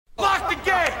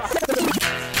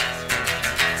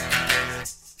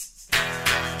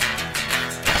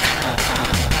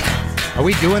Are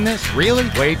we doing this? Really?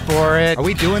 Wait for it. Are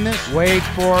we doing this? Wait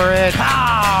for it.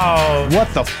 Pow!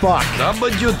 What the fuck?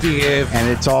 WTF. And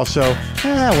it's also,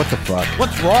 what the fuck?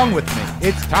 What's wrong with me?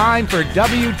 It's time for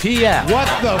WTF. What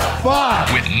the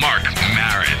fuck? With Marc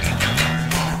Maron.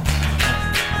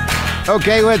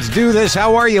 Okay, let's do this.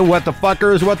 How are you, what the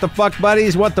fuckers? What the fuck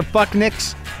buddies? What the fuck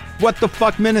nicks? What the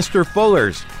fuck Minister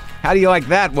Fullers? How do you like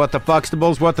that? What the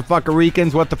fuckstables? What the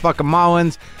fuckaricans? What the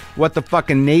fuckamallans? What the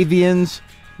fucking Navians?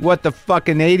 What the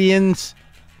fucking Canadians?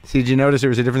 See, did you notice there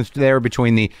was a difference there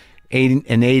between the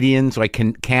Canadians, like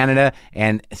Canada,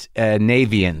 and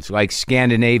Navians, like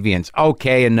Scandinavians?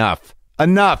 Okay, enough.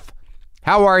 Enough.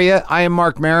 How are you? I am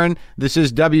Marc Maron. This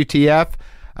is WTF.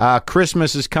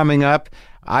 Christmas is coming up.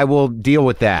 I will deal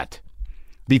with that.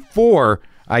 Before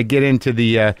I get into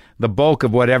the bulk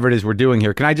of whatever it is we're doing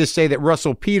here, can I just say that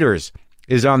Russell Peters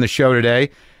is on the show today?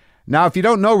 Now, if you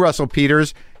don't know Russell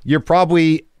Peters, you're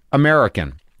probably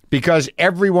American, because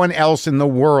everyone else in the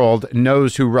world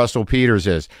knows who Russell Peters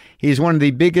is. He's one of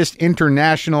the biggest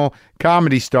international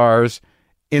comedy stars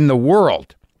in the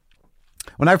world.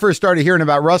 When I first started hearing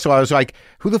about Russell, I was like,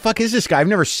 who the fuck is this guy? I've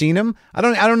never seen him. I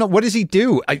don't know. What does he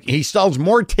do? He sells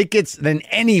more tickets than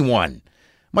anyone.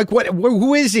 I'm like, what?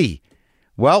 Who is he?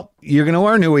 Well, you're going to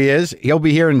learn who he is. He'll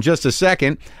be here in just a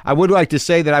second. I would like to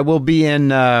say that I will be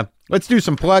in, let's do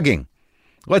some plugging.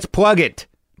 Let's plug it.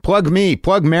 Plug me.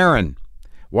 Plug Maron.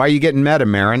 Why are you getting meta,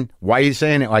 Maron? Why are you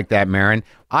saying it like that, Maron?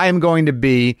 I am going to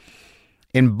be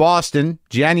in Boston,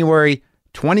 January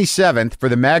 27th for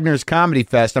the Magners Comedy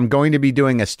Fest. I'm going to be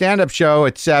doing a stand-up show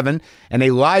at 7 and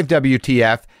a live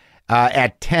WTF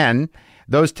at 10.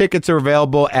 Those tickets are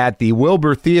available at the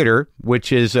Wilbur Theater,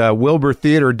 which is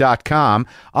wilburtheater.com,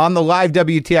 on the live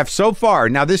WTF so far.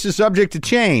 Now, this is subject to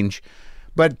change,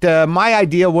 but my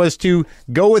idea was to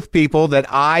go with people that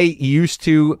I used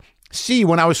to see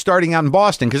when I was starting out in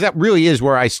Boston, because that really is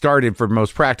where I started for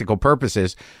most practical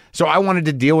purposes. So I wanted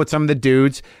to deal with some of the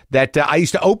dudes that I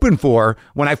used to open for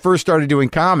when I first started doing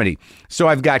comedy. So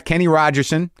I've got Kenny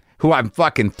Rogerson, who I'm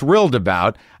fucking thrilled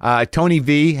about. Tony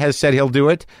V has said he'll do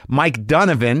it. Mike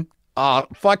Donovan. I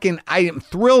am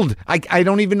thrilled. I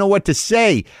don't even know what to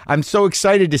say. I'm so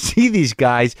excited to see these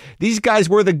guys. These guys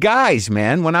were the guys,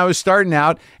 man, when I was starting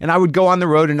out, and I would go on the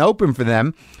road and open for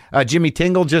them. Jimmy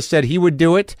Tingle just said he would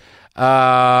do it.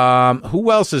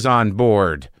 Who else is on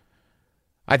board?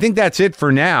 I think that's it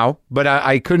for now, but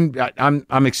I couldn't.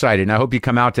 I'm excited, and I hope you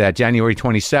come out to that January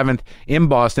 27th in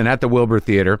Boston at the Wilbur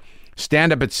Theater.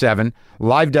 Stand up at 7,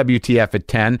 live WTF at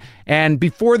 10, and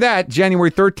before that,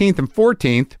 January 13th and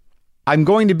 14th, I'm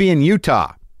going to be in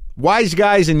Utah. Wise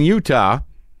Guys in Utah.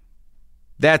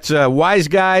 That's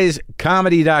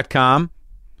wiseguyscomedy.com.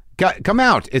 Come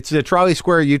out. It's the Trolley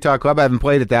Square Utah Club. I haven't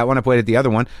played at that one. I played at the other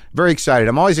one. Very excited.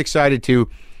 I'm always excited to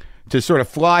sort of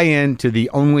fly into the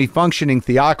only functioning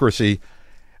theocracy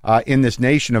in this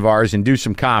nation of ours and do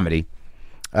some comedy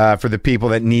for the people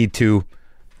that need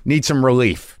some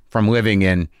relief from living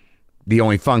in the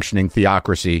only functioning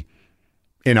theocracy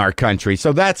in our country.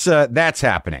 So that's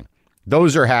happening.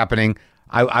 Those are happening.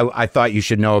 I thought you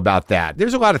should know about that.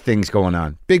 There's a lot of things going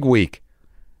on. Big week.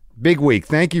 Big week.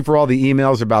 Thank you for all the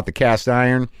emails about the cast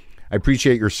iron. I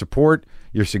appreciate your support,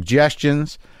 your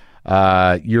suggestions,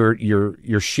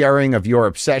 your sharing of your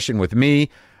obsession with me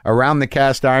around the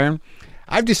cast iron.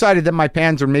 I've decided that my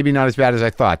pans are maybe not as bad as I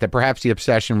thought, that perhaps the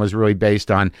obsession was really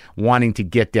based on wanting to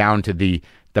get down to the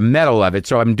metal of it.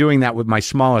 So I'm doing that with my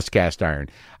smallest cast iron.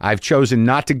 I've chosen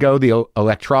not to go the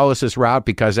electrolysis route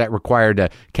because that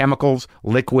required chemicals,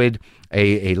 liquid,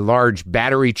 a large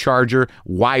battery charger,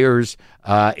 wires.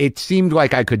 It seemed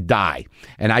like I could die.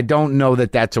 And I don't know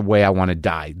that that's a way I want to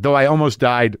die. Though I almost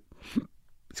died,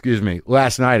 excuse me,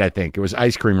 last night, I think. It was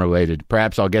ice cream related.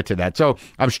 Perhaps I'll get to that. So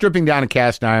I'm stripping down a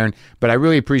cast iron, but I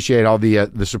really appreciate all the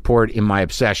support in my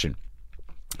obsession.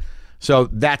 So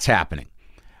that's happening.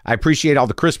 I appreciate all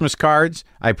the Christmas cards.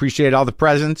 I appreciate all the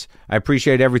presents. I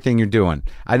appreciate everything you're doing.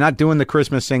 I'm not doing the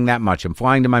Christmas thing that much. I'm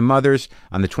flying to my mother's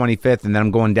on the 25th, and then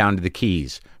I'm going down to the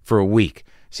Keys for a week.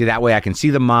 See, that way I can see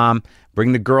the mom,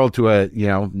 bring the girl to a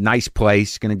nice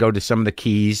place. Going to go to some of the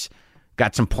Keys.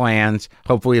 Got some plans.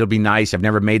 Hopefully it'll be nice. I've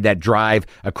never made that drive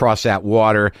across that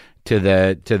water to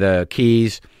the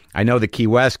Keys. I know the Key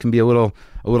West can be a little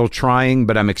trying,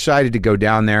 but I'm excited to go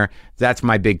down there. That's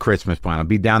my big Christmas plan. I'll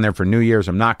be down there for New Year's.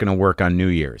 I'm not going to work on New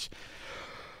Year's.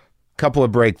 Couple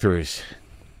of breakthroughs,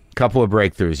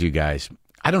 you guys.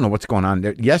 I don't know what's going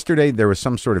on. Yesterday, there was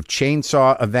some sort of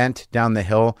chainsaw event down the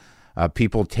hill.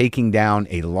 People taking down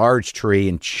a large tree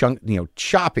and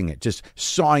chopping it, just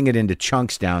sawing it into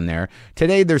chunks down there.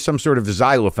 Today, there's some sort of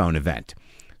xylophone event.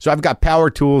 So I've got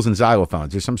power tools and xylophones.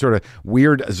 There's some sort of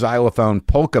weird xylophone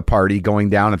polka party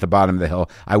going down at the bottom of the hill.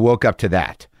 I woke up to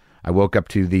that. I woke up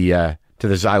to the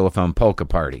xylophone polka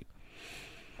party.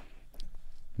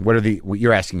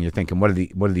 You're asking, you're thinking, what are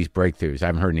these breakthroughs? I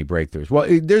haven't heard any breakthroughs. Well,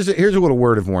 here's a little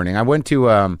word of warning. I went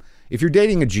to, if you're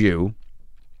dating a Jew,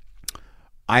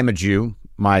 I'm a Jew.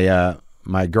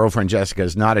 My girlfriend Jessica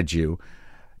is not a Jew.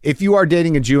 If you are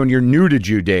dating a Jew and you're new to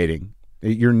Jew dating,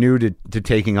 you're new to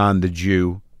taking on the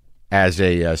Jew as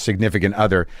a significant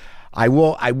other, I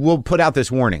will put out this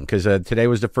warning, because today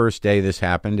was the first day this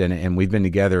happened, and we've been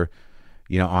together,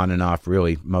 on and off,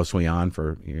 really mostly on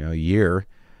for a year.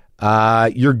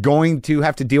 You're going to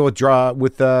have to deal with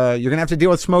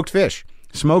smoked fish.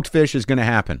 Smoked fish is going to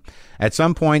happen at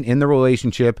some point in the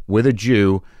relationship with a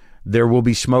Jew. There will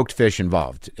be smoked fish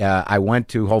involved. I went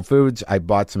to Whole Foods. I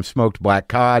bought some smoked black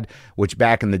cod, which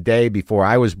back in the day before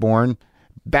I was born,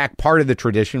 back part of the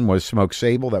tradition was smoked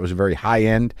sable. That was a very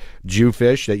high-end Jew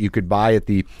fish that you could buy at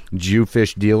the Jew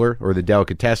fish dealer or the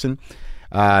delicatessen.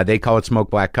 They call it smoked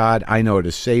black cod. I know it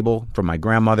as sable from my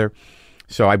grandmother.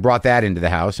 So I brought that into the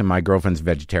house, and my girlfriend's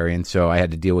vegetarian, so I had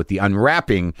to deal with the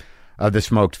unwrapping of the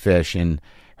smoked fish and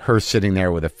her sitting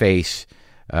there with a face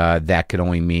that could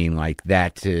only mean, like,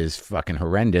 that is fucking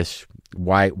horrendous.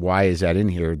 Why is that in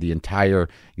here? The entire,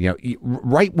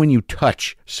 right when you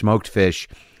touch smoked fish,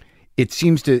 it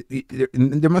seems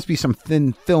there must be some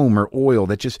thin film or oil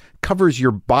that just covers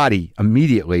your body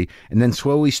immediately and then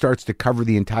slowly starts to cover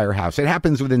the entire house. It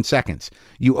happens within seconds.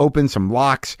 You open some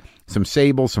locks, some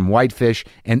sable, some whitefish,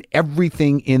 and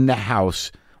everything in the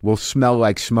house will smell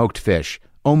like smoked fish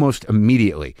almost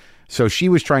immediately. So she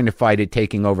was trying to fight it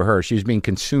taking over her. She was being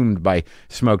consumed by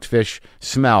smoked fish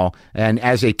smell. And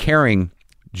as a caring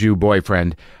Jew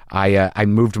boyfriend, I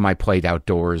moved my plate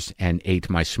outdoors and ate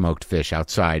my smoked fish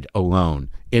outside alone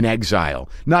in exile.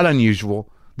 Not unusual.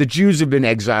 The Jews have been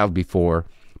exiled before,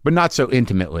 but not so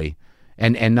intimately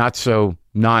and not so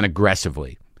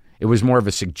non-aggressively. It was more of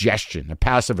a suggestion, a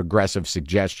passive-aggressive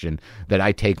suggestion that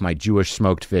I take my Jewish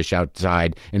smoked fish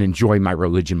outside and enjoy my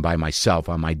religion by myself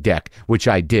on my deck, which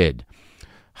I did.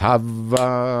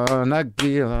 Hava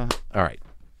Nagila. All right.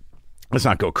 Let's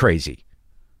not go crazy.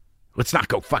 Let's not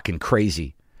go fucking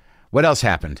crazy. What else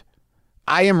happened?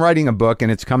 I am writing a book,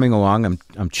 and it's coming along.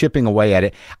 I'm chipping away at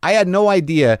it. I had no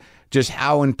idea just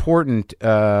how important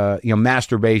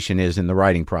masturbation is in the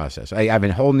writing process. I have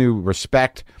a whole new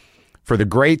respect for the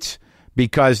greats,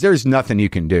 because there's nothing you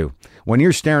can do. When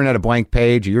you're staring at a blank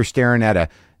page, or you're staring at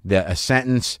a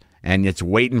sentence and it's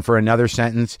waiting for another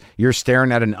sentence, you're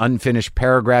staring at an unfinished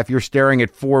paragraph, you're staring at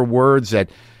 4 words that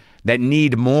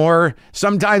need more.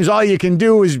 Sometimes all you can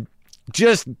do is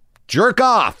just jerk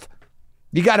off.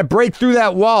 You got to break through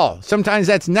that wall. Sometimes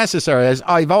that's necessary. As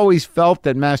I've always felt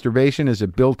that masturbation is a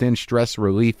built-in stress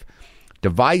relief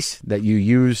device that you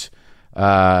use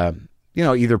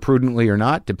either prudently or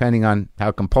not, depending on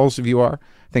how compulsive you are.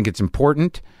 I think it's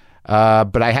important,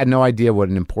 but I had no idea what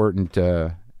an important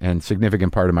and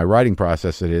significant part of my writing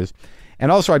process it is.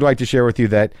 And also, I'd like to share with you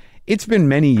that it's been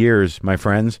many years, my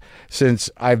friends, since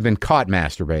I've been caught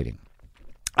masturbating.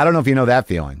 I don't know if you know that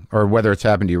feeling, or whether it's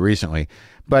happened to you recently,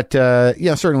 but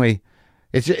certainly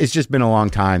it's just been a long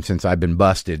time since I've been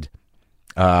busted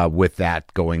with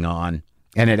that going on.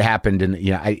 And it happened, and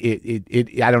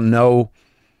I don't know.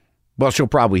 Well, she'll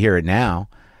probably hear it now.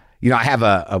 I have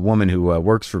a woman who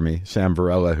works for me, Sam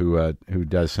Varela, who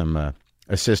does some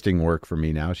assisting work for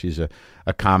me now. She's a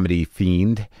comedy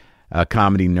fiend, a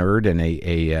comedy nerd, and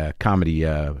a comedy.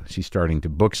 She's starting to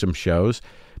book some shows,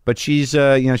 but she's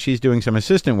doing some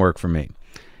assistant work for me.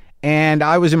 And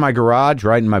I was in my garage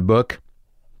writing my book,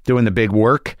 doing the big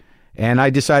work, and I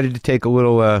decided to take a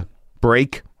little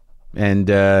break and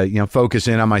focus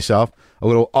in on myself, a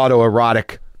little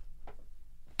autoerotic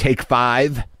take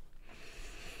 5.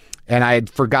 And I had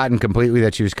forgotten completely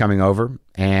that she was coming over.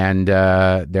 And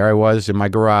there I was in my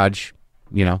garage,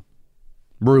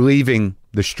 relieving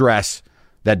the stress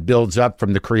that builds up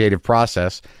from the creative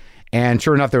process. And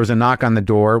sure enough, there was a knock on the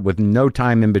door with no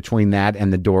time in between that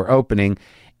and the door opening.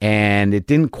 And it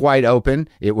didn't quite open.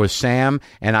 It was Sam.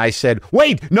 And I said,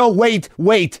 wait.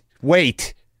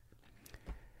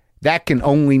 That can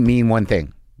only mean one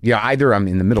thing. Either I'm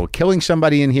in the middle of killing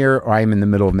somebody in here, or I'm in the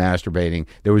middle of masturbating.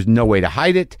 There was no way to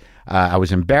hide it. I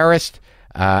was embarrassed.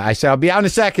 I said, I'll be out in a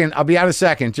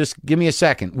second. Just give me a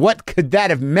second. What could that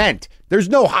have meant? There's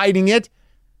no hiding it.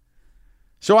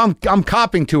 So I'm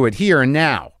copping to it here and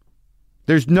now.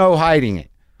 There's no hiding it.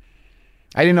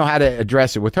 I didn't know how to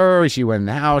address it with her. She went in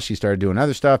the house. She started doing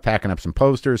other stuff, packing up some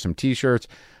posters, some T-shirts.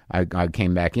 I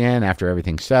came back in after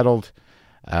everything settled.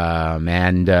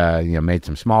 and made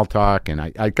some small talk, and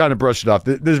I kind of brushed it off.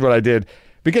 This is what I did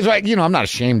because I'm not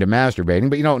ashamed of masturbating,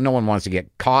 but no one wants to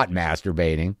get caught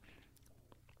masturbating.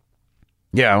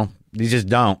 You just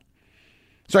don't.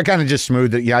 So I kind of just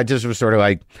smoothed it. Yeah, I just was sort of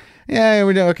like, yeah,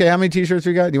 we do. Okay, how many T-shirts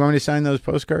we got? Do you want me to sign those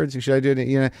postcards? Should I do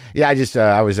it? Yeah, I just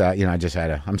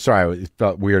I'm sorry, it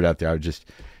felt weird out there. I just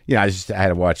had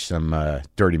to watch some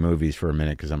dirty movies for a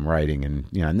minute because I'm writing, and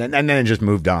and then it just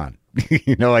moved on.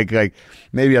 Like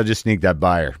maybe I'll just sneak that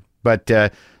by her. But so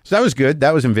that was good.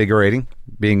 That was invigorating.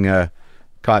 Being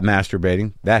caught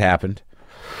masturbating, that happened.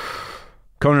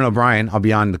 Conan O'Brien. I'll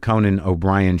be on the Conan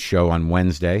O'Brien show on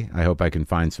Wednesday. I hope I can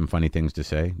find some funny things to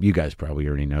say. You guys probably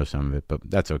already know some of it, but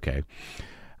that's okay.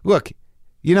 Look,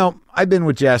 I've been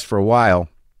with Jess for a while,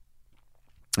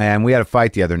 and we had a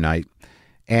fight the other night,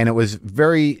 and it was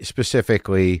very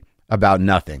specifically about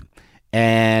nothing.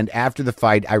 And after the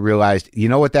fight, I realized, you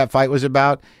know what that fight was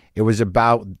about? It was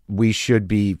about we should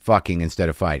be fucking instead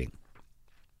of fighting.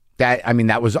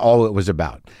 That was all it was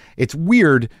about. It's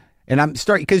weird. And I'm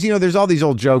starting, because, there's all these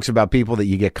old jokes about people that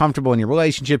you get comfortable in your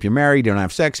relationship, you're married, you don't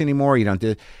have sex anymore, you don't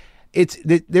do.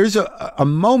 There's a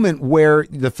moment where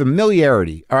the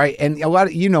familiarity, all right, and a lot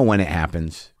of, when it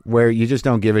happens, where you just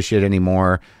don't give a shit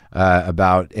anymore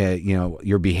about,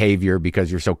 your behavior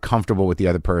because you're so comfortable with the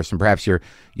other person. Perhaps you're,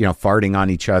 farting on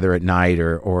each other at night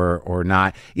or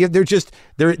not.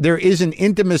 There is an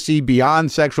intimacy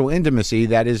beyond sexual intimacy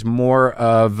that is more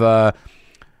of, I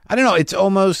don't know, it's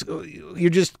almost,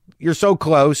 you're so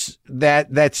close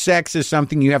that sex is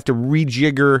something you have to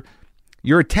rejigger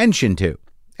your attention to.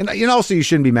 And also you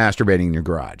shouldn't be masturbating in your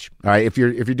garage. All right. If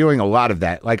you're doing a lot of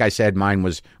that, like I said, mine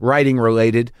was writing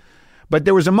related, but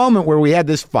there was a moment where we had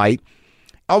this fight.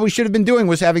 All we should have been doing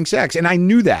was having sex. And I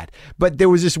knew that, but there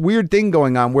was this weird thing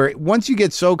going on where once you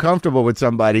get so comfortable with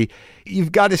somebody,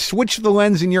 you've got to switch the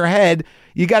lens in your head.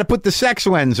 You got to put the sex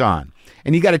lens on.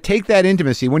 And you got to take that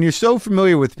intimacy when you're so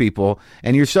familiar with people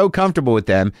and you're so comfortable with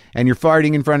them and you're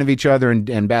farting in front of each other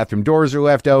and bathroom doors are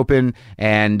left open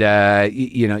and,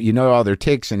 all their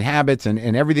tics and habits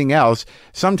and everything else.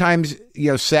 Sometimes,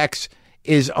 sex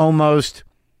is almost,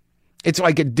 it's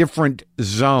like a different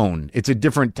zone. It's a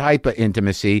different type of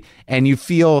intimacy. And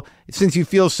since you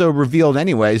feel so revealed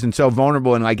anyways and so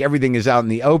vulnerable and like everything is out in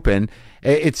the open,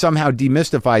 it somehow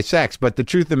demystifies sex. But the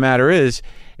truth of the matter is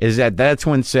that that's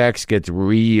when sex gets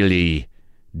really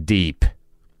deep.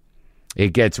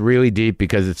 It gets really deep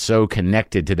because it's so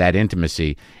connected to that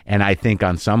intimacy. And I think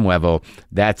on some level,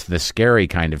 that's the scary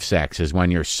kind of sex, is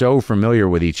when you're so familiar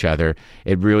with each other,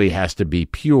 it really has to be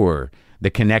pure. The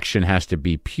connection has to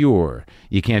be pure.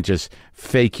 You can't just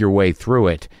fake your way through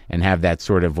it and have that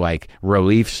sort of like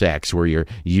relief sex where you're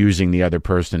using the other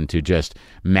person to just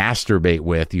masturbate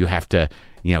with. You have to,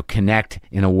 connect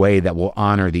in a way that will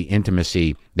honor the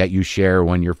intimacy that you share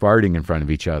when you're farting in front of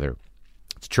each other.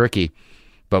 It's tricky.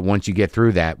 But once you get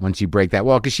through that, once you break that,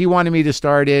 because she wanted me to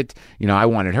start it, I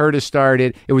wanted her to start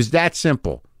it. It was that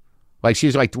simple. Like,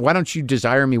 she's like, why don't you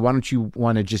desire me? Why don't you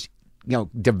want to just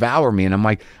devour me? And I'm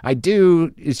like, I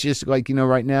do. It's just like,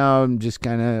 right now I'm just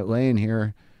kind of laying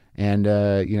here and,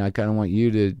 I kind of want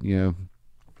you to,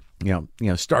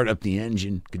 start up the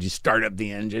engine. Could you start up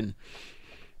the engine?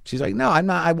 She's like, no, I'm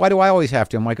not. Why do I always have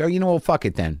to? I'm like, oh, well, fuck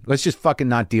it then. Let's just fucking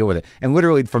not deal with it. And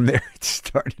literally from there, it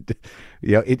started,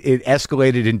 it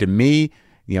escalated into me,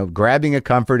 grabbing a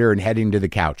comforter and heading to the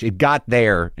couch. It got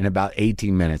there in about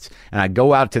 18 minutes. And I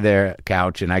go out to their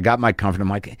couch and I got my comforter. I'm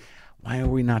like, why are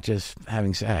we not just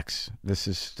having sex? This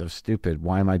is so stupid.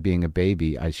 Why am I being a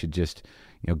baby? I should just,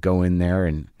 go in there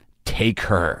and take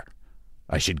her.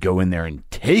 I should go in there and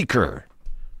take her.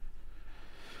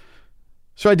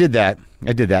 So I did that.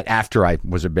 After I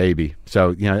was a baby.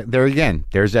 So, there again,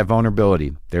 there's that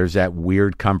vulnerability. There's that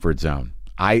weird comfort zone.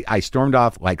 I stormed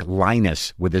off like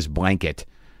Linus with his blanket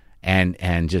and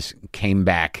just came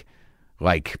back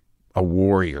like a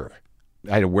warrior.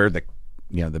 I had to wear the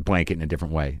blanket in a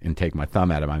different way and take my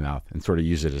thumb out of my mouth and sort of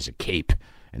use it as a cape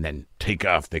and then take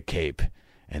off the cape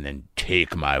and then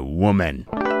take my woman.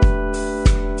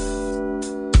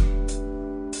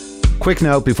 Quick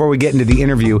note before we get into the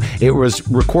interview, it was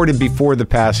recorded before the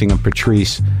passing of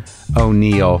Patrice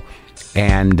O'Neill,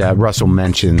 and Russell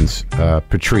mentions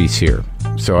Patrice here,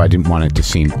 so I didn't want it to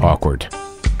seem awkward.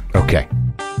 Okay.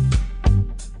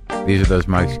 These are those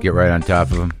mics. Get right on top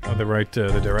of them. Oh, the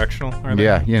directional? Are they?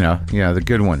 Yeah, the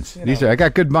good ones. I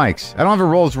got good mics. I don't have a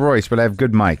Rolls Royce, but I have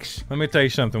good mics. Let me tell you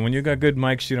something. When you got good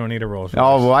mics, you don't need a Rolls Royce.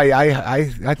 Oh, well,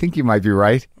 I think you might be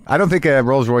right. I don't think a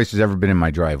Rolls Royce has ever been in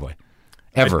my driveway.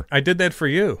 Ever. I did that for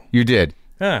you. You did?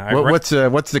 Yeah. What's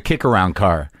the kick-around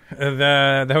car?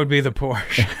 That would be the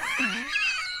Porsche.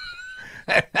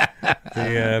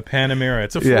 The Panamera.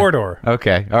 It's a four-door.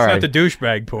 Okay, all It's right. not the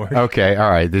douchebag Porsche. Okay, all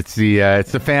right. It's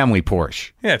the family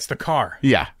Porsche. Yeah, it's the car.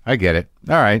 Yeah, I get it.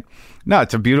 All right. No,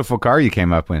 it's a beautiful car you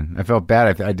came up with. I felt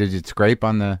bad. I did it scrape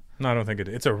on the... No, I don't think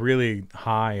it's a really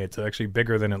high. It's actually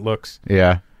bigger than it looks.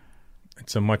 Yeah.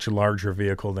 It's a much larger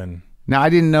vehicle than... Now, I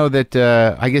didn't know that...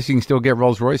 I guess you can still get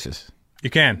Rolls Royces. You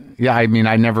can. Yeah, I mean,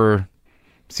 I never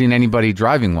seen anybody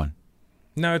driving one.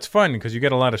 No, it's fun because you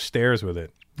get a lot of stairs with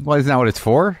it. Well, isn't that what it's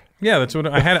for? Yeah, that's what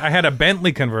I had. I had a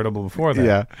Bentley convertible before that.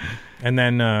 Yeah. And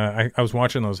then I was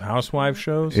watching those housewife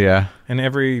shows. Yeah. And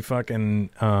every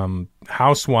fucking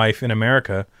housewife in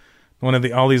America,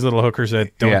 all these little hookers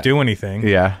that don't do anything.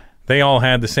 Yeah. They all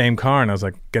had the same car, and I was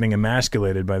like getting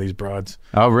emasculated by these broads.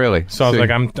 Oh, really? So I was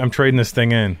like, I'm trading this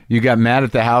thing in. You got mad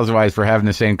at the housewives for having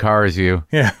the same car as you.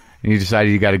 Yeah. And you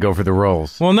decided you got to go for the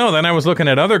Rolls. Well, no. Then I was looking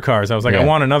at other cars. I was like, I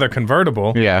want another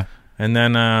convertible. Yeah. And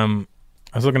then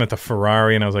I was looking at the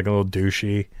Ferrari, and I was like a little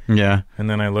douchey. Yeah. And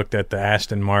then I looked at the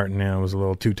Aston Martin, and it was a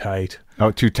little too tight. Oh,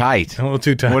 too tight. A little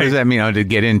too tight. What does that mean? Oh, to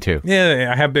get into?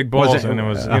 Yeah, I have big balls, and it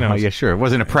was, yeah, sure. It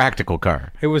wasn't a practical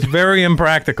car. It was very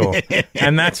impractical.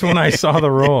 And that's when I saw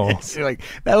the Rolls. You're like,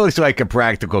 that looks like a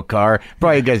practical car.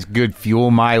 Probably gets good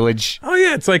fuel mileage. Oh,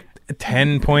 yeah, it's like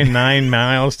 10.9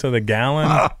 miles to the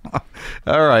gallon.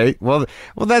 All right. Well,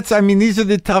 that's, I mean, these are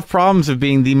the tough problems of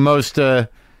being the most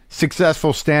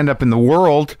successful stand-up in the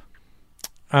world.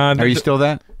 Are you still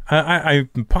that? I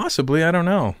possibly, I don't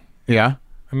know. Yeah.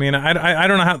 I mean, I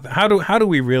don't know how do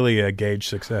we really gauge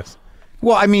success?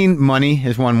 Well, I mean, money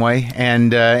is one way,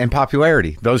 and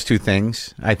popularity. Those two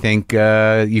things, I think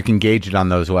you can gauge it on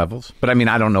those levels. But I mean,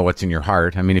 I don't know what's in your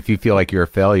heart. I mean, if you feel like you're a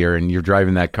failure and you're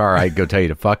driving that car, I'd go tell you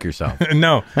to fuck yourself.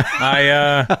 No,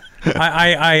 I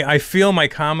feel my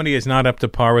comedy is not up to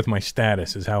par with my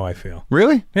status. Is how I feel.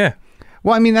 Really? Yeah.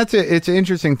 Well, I mean, it's an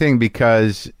interesting thing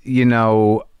because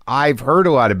I've heard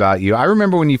a lot about you. I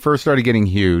remember when you first started getting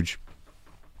huge.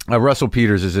 Russell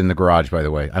Peters is in the garage, by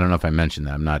the way. I don't know if I mentioned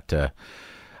that. I'm not.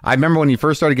 I remember when you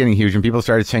first started getting huge, and people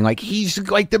started saying like he's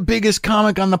like the biggest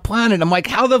comic on the planet. I'm like,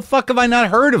 how the fuck have I not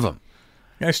heard of him?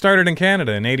 I started in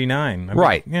Canada in '89.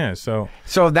 Right. Yeah. So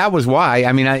that was why.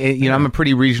 I mean, I'm a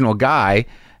pretty regional guy.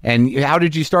 And how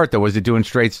did you start though? Was it doing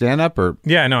straight stand up or?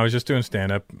 Yeah, no, I was just doing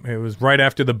stand up. It was right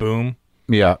after the boom.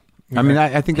 Yeah. I mean,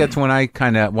 I think that's when I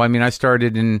kind of. Well, I mean, I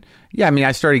started in. Yeah, I mean,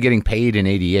 I started getting paid in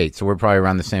 '88, so we're probably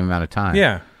around the same amount of time.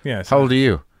 Yeah. Yeah. So, how old are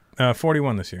you?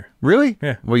 41 this year. Really?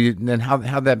 Yeah. Well, then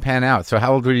how'd that pan out? So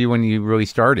how old were you when you really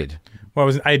started?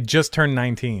 Well, I had just turned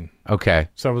 19. Okay.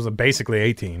 So I was basically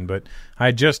 18, but I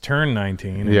had just turned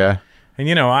 19. Yeah.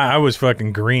 And I was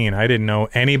fucking green. I didn't know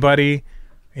anybody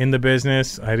in the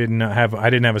business. I didn't have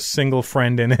a single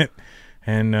friend in it.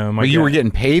 And you were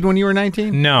getting paid when you were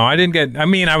 19? No, I didn't get. I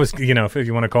mean, I was. If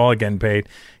you want to call it getting paid,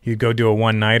 you'd go do a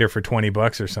one-nighter for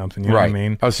 $20 or something. You know what I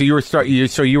mean? Oh, so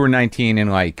you were 19 in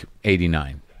like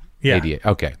 89. Yeah. 88.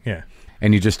 Okay. Yeah.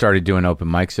 And you just started doing open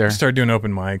mics there? Started doing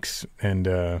open mics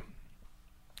and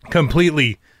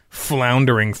completely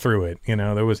floundering through it.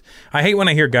 I hate when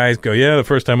I hear guys go, yeah, the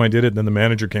first time I did it, then the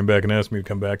manager came back and asked me to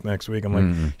come back next week. I'm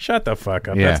like, shut the fuck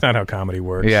up. Yeah. That's not how comedy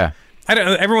works. Yeah.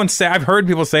 I've heard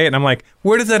people say it, and I'm like,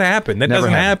 where does that happen? That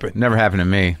doesn't happen. Never happened to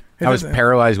me. I was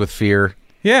paralyzed with fear.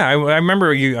 Yeah, I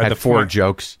remember you had 4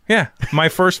 jokes. Yeah, my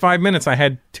first 5 minutes, I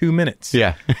had 2 minutes.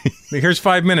 Yeah, here's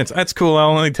 5 minutes. That's cool. I'll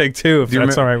only take 2 if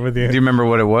that's all right with you. Do you remember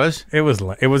what it was? It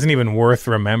wasn't even worth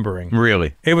remembering.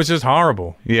 Really? It was just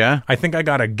horrible. Yeah. I think I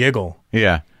got a giggle.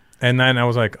 Yeah. And then I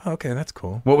was like, okay, that's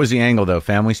cool. What was the angle though?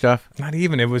 Family stuff? Not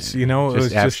even. It was, it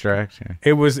was abstract.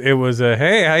 Just, it was a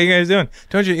hey, how you guys doing?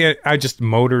 Don't you? Yeah, I just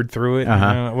motored through it.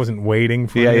 I wasn't waiting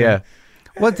for it. Yeah.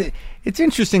 Well, it's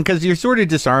interesting because you're sort of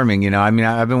disarming. I mean,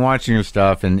 I've been watching your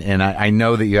stuff, and I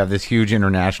know that you have this huge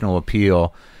international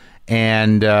appeal.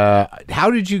 And how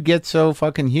did you get so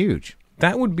fucking huge?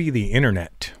 That would be the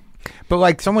internet. But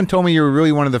like someone told me, you were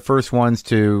really one of the first ones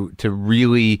to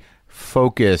really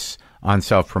focus on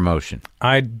self-promotion.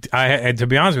 I to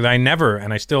be honest with you, I never,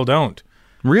 and I still don't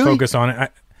really focus on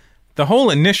it. The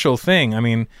whole initial thing, I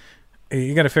mean,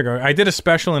 you got to figure, I did a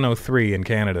special in 2003 in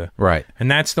Canada. Right. And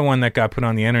that's the one that got put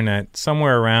on the internet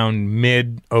somewhere around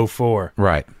mid 2004.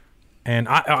 Right. And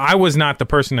I was not the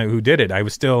person who did it. I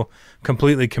was still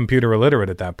completely computer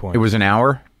illiterate at that point. It was an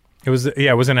hour? It was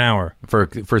an hour. For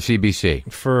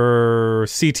CBC? For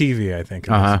CTV, I think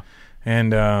it was.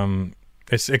 And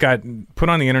it got put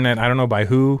on the internet, I don't know by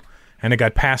who, and it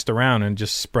got passed around and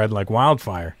just spread like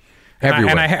wildfire.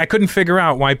 Everywhere. And I couldn't figure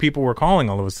out why people were calling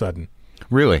all of a sudden.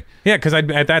 Really? Yeah, because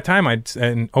at that time,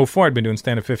 in '04, I'd been doing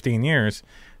stand-up 15 years.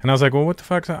 And I was like, well, what the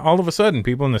fuck? All of a sudden,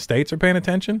 people in the States are paying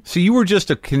attention? So you were just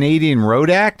a Canadian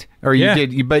road act? Or you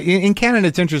did? But in Canada,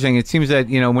 it's interesting. It seems that,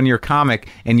 when you're a comic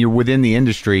and you're within the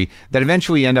industry, that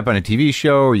eventually you end up on a TV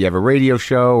show or you have a radio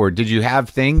show, or did you have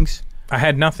things? I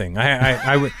had nothing.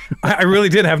 I really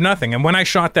did have nothing. And when I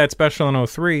shot that special in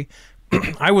 '03,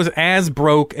 I was as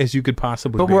broke as you could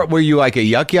possibly be. But were you like a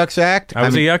Yuck Yucks act? I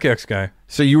was a Yuck Yucks guy.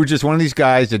 So you were just one of these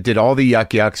guys that did all the Yuck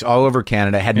Yucks all over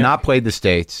Canada, had not played the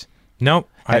States. Nope.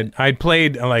 I'd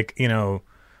played,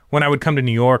 when I would come to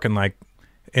New York and,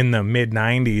 in the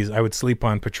mid-'90s, I would sleep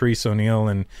on Patrice O'Neill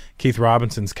and Keith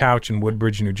Robinson's couch in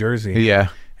Woodbridge, New Jersey. Yeah.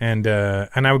 And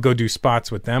I would go do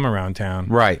spots with them around town.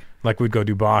 Right. Like, we'd go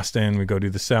do Boston, we'd go do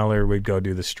the Cellar, we'd go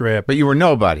do the Strip. But you were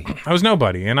nobody. I was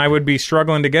nobody, and I would be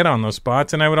struggling to get on those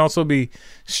spots, and I would also be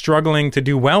struggling to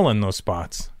do well in those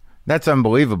spots. That's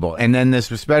unbelievable. And then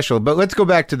this was special. But let's go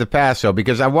back to the past, though,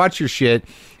 because I watch your shit,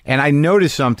 and I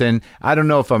noticed something. I don't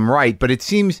know if I'm right, but it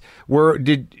seems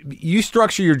did you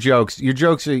structure your jokes? Your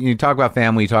jokes, you talk about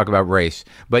family, you talk about race,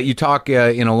 but you talk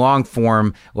in a long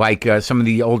form like some of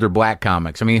the older black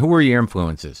comics. I mean, who were your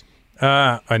influences?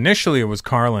 Initially, it was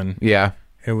Carlin. Yeah.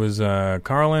 It was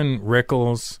Carlin,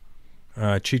 Rickles,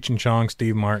 Cheech and Chong,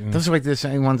 Steve Martin. Those are like the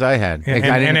same ones I had. And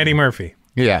Eddie Murphy.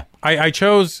 Yeah.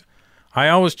 I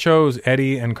always chose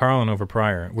Eddie and Carlin over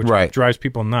Pryor, which drives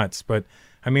people nuts. But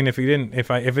I mean, if it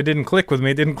didn't click with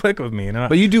me, it didn't click with me.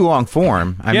 But you do long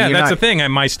form. I mean, that's the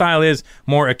thing. My style is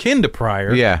more akin to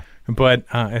Pryor. Yeah. But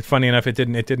funny enough, it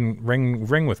didn't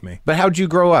ring with me. But how'd you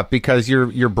grow up? Because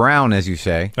you're brown, as you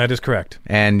say. That is correct.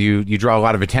 And you draw a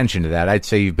lot of attention to that. I'd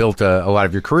say you built a lot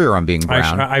of your career on being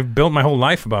brown. I've built my whole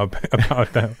life about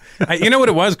that. You know what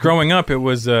it was? Growing up, it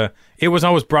was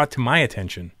always brought to my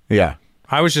attention. Yeah.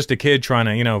 I was just a kid trying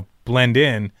to, blend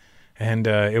in, and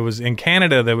it was in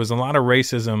Canada. There was a lot of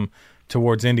racism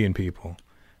towards Indian people,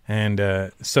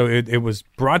 and so it was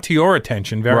brought to your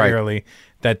attention very early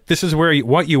that this is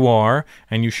what you are,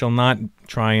 and you shall not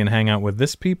try and hang out with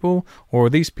this people or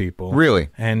these people. Really?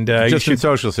 And just in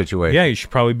social situations. Yeah, you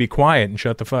should probably be quiet and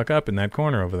shut the fuck up in that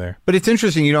corner over there. But it's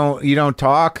interesting. You don't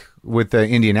talk with the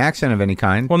Indian accent of any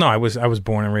kind. Well, no, I was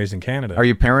born and raised in Canada. Are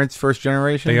your parents first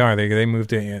generation? They are. They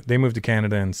moved to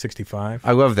Canada in '65.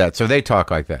 I love that. So they talk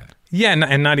like that. Yeah,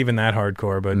 and not even that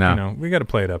hardcore, but we got to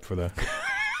play it up for the.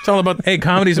 It's all about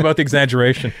comedy's about the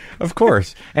exaggeration. Of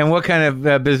course. And what kind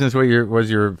of business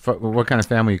what kind of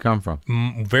family you come from?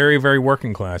 Very, very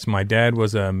working class. My dad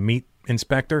was a meat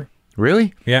inspector.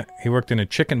 Really? Yeah, he worked in a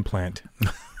chicken plant.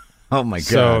 Oh my god!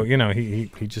 So he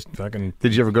just fucking.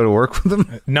 Did you ever go to work with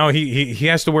him? No, he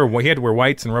had to wear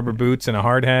whites and rubber boots and a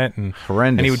hard hat and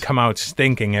horrendous. And he would come out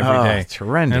stinking every day. It's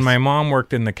horrendous. And my mom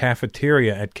worked in the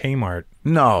cafeteria at Kmart.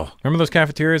 No, remember those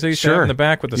cafeterias they used to have in the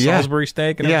back with the Salisbury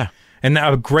steak? And everything? And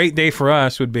now a great day for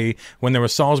us would be when there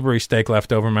was Salisbury steak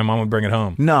left over. My mom would bring it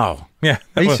home. No, yeah,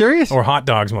 are you serious? Or hot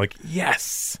dogs. I'm like,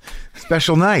 yes,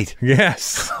 special night.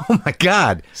 Yes. Oh my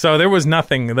god. So there was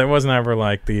nothing. There wasn't ever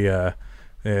like the.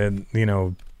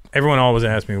 Everyone always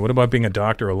asks me, what about being a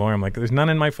doctor or a lawyer? I'm like, there's none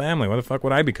in my family. Why the fuck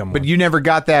would I become one? But you never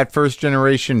got that first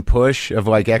generation push of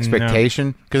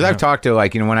expectation? Because I've talked to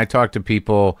when I talk to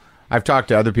people, I've talked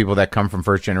to other people that come from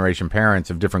first generation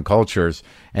parents of different cultures,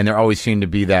 and there always seemed to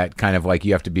be that kind of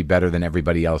you have to be better than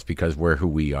everybody else because we're who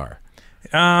we are.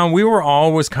 We were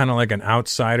always kind of like an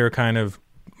outsider kind of.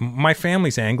 My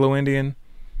family's Anglo-Indian.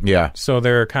 Yeah. So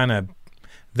they're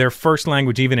their first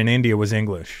language, even in India, was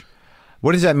English.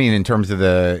 What does that mean in terms of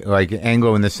the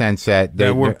Anglo in the sense that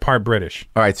we're part British?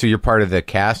 All right, so you're part of the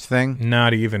caste thing?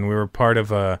 Not even. We were part of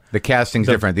the caste thing's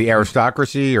different. The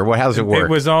aristocracy, or how does it work? It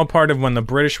was all part of when the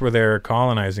British were there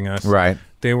colonizing us. Right.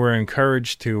 They were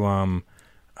encouraged to.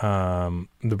 The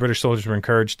British soldiers were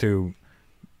encouraged to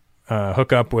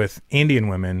hook up with Indian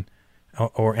women,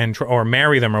 or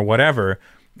marry them or whatever.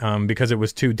 Because it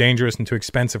was too dangerous and too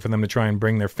expensive for them to try and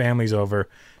bring their families over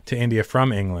to India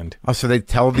from England. Oh, so they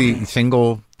tell the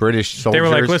single British soldiers? They were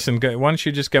like, listen, why don't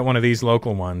you just get one of these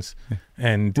local ones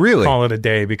and call it a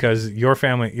day, because your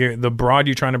family, the broad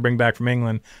you're trying to bring back from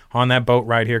England on that boat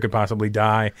right here could possibly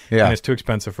die, and it's too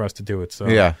expensive for us to do it.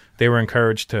 So they were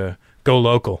encouraged to go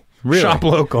local, shop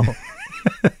local.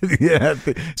 Yeah.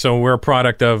 So we're a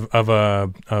product of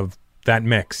that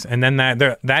mix, and then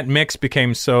that mix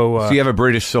became so. So you have a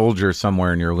British soldier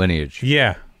somewhere in your lineage.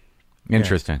 Yeah,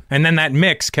 interesting. Yeah. And then that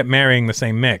mix kept marrying the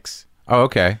same mix. Oh,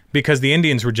 okay. Because the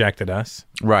Indians rejected us,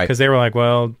 right? Because they were like,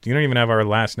 "Well, you don't even have our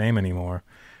last name anymore.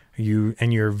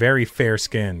 You're very fair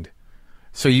skinned."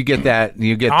 So you get that.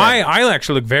 I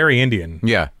actually look very Indian.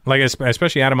 Yeah. Like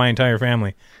especially out of my entire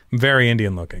family, very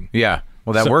Indian looking. Yeah.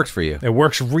 Well, that works for you. It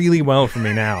works really well for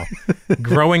me now.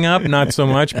 Growing up, not so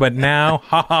much, but now,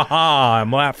 ha ha ha,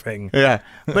 I'm laughing. Yeah,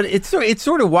 but it's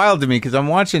sort of wild to me because I'm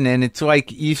watching and it's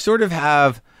like you sort of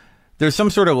have there's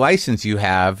some sort of license you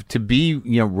have to be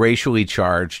racially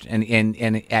charged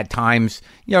and at times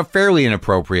fairly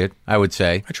inappropriate, I would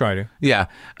say. I try to. Yeah,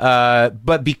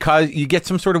 but because you get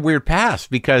some sort of weird pass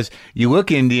because you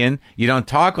look Indian, you don't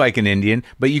talk like an Indian,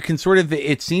 but you can sort of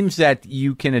it seems that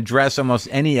you can address almost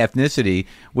any ethnicity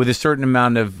with a certain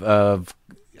amount of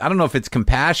I don't know if it's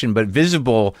compassion, but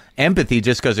visible empathy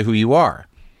just because of who you are.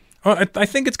 Well, I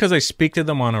think it's because I speak to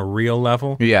them on a real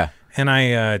level. Yeah. And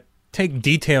I take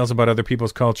details about other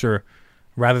people's culture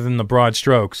rather than the broad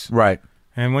strokes. Right.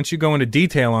 And once you go into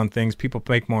detail on things, people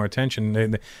pay more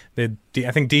attention.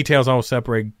 I think details always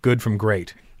separate good from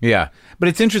great. Yeah. But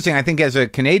it's interesting. I think as a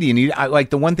Canadian,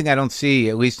 the one thing I don't see,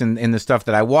 at least in the stuff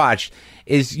that I watched,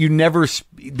 is you never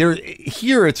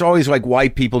here it's always like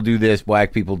white people do this,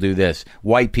 black people do this,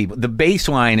 white people. The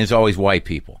baseline is always white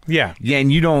people. Yeah.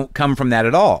 And you don't come from that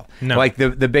at all. No. Like the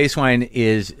baseline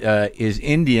is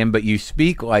Indian, but you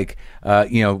speak like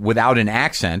without an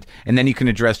accent, and then you can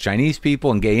address Chinese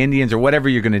people and gay Indians or whatever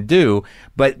you're going to do.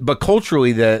 But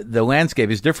culturally, the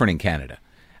landscape is different in Canada.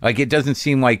 Like, it doesn't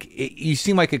seem like you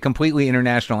seem like a completely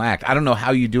international act. I don't know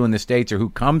how you do in the States or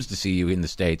who comes to see you in the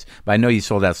States, but I know you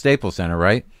sold out Staples Center,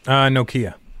 right?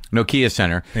 Nokia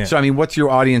Center. Yeah. So, I mean, what's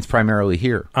your audience primarily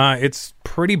here? It's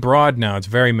pretty broad now. It's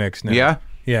very mixed now. Yeah?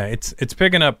 Yeah, it's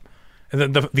picking up.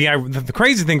 The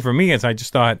crazy thing for me is I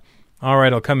just thought, all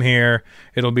right, I'll come here.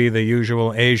 It'll be the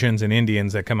usual Asians and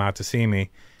Indians that come out to see me.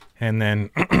 And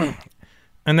then...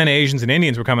 And then Asians and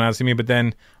Indians were coming out to see me, but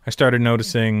then I started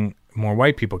noticing more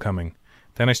white people coming.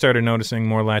 Then I started noticing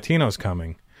more Latinos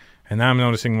coming. And now I'm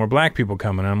noticing more black people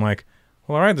coming. And I'm like,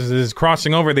 well, all right, this is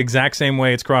crossing over the exact same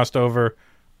way it's crossed over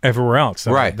everywhere else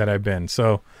that I've been.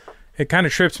 So it kind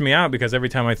of trips me out because every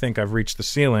time I think I've reached the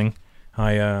ceiling,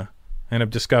 I end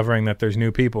up discovering that there's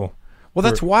new people. Well,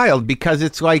 that's wild because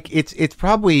it's like it's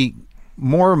probably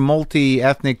more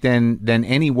multi-ethnic than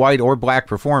any white or black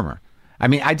performer. I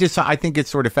mean, I think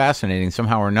it's sort of fascinating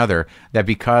somehow or another that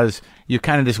because you're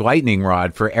kind of this lightning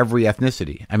rod for every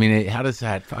ethnicity. I mean, how does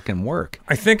that fucking work?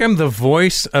 I think I'm the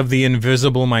voice of the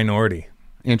invisible minority.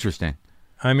 Interesting.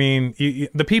 I mean,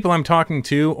 the people I'm talking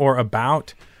to or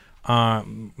about,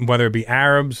 whether it be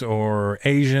Arabs or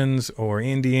Asians or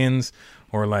Indians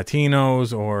or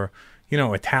Latinos or,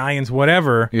 Italians,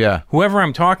 whatever. Yeah. Whoever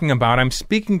I'm talking about, I'm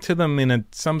speaking to them in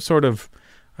some sort of,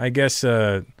 I guess,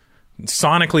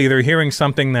 sonically they're hearing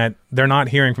something that they're not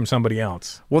hearing from somebody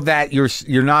else. Well, that you're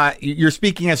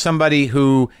speaking as somebody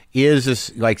who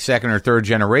is like second or third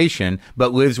generation,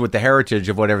 but lives with the heritage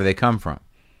of whatever they come from.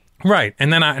 Right,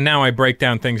 and then now I break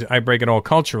down things. I break it all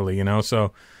culturally,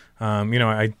 So,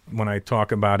 when I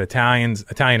talk about Italian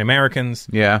Americans,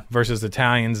 versus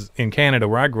Italians in Canada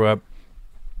where I grew up,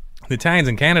 the Italians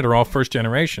in Canada are all first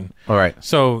generation. All right.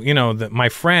 So my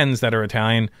friends that are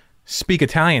Italian speak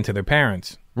Italian to their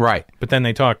parents. Right. But then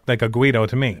they talk like a Guido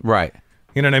to me. Right.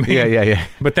 You know what I mean? Yeah.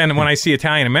 But then when I see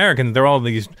Italian Americans, they're all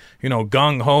these,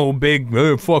 gung-ho, big,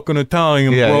 fucking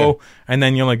Italian, bro. Yeah. And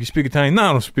then you're like, you speak Italian? No,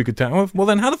 I don't speak Italian. Well,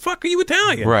 then how the fuck are you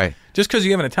Italian? Right. Just because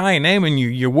you have an Italian name and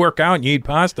you work out and you eat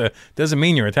pasta doesn't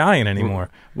mean you're Italian anymore.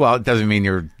 Well, it doesn't mean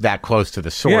you're that close to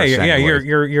the source. Yeah.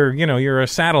 You're a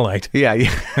satellite. Yeah.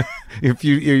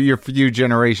 You're a few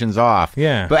generations off.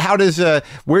 Yeah. But how does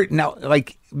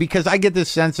because I get this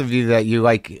sense of you that you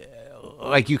like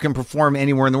you can perform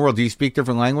anywhere in the world. Do you speak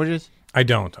different languages? I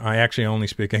don't. I actually only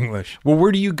speak English. Well,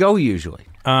 where do you go usually?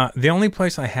 The only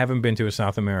place I haven't been to is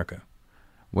South America.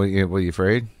 Were you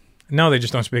afraid? No, they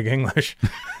just don't speak English.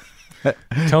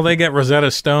 Until they get Rosetta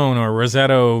Stone or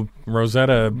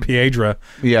Rosetta Piedra.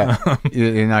 Yeah,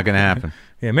 it's not going to happen.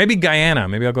 Yeah, maybe Guyana.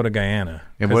 Maybe I'll go to Guyana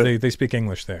because they speak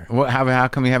English there. How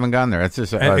come you haven't gone there? It's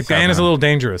just Guyana's a little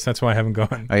dangerous. That's why I haven't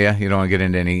gone. Oh yeah, you don't want to get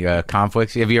into any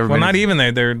conflicts. Have you ever? Well, been not even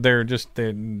there. They're just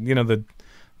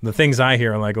the things I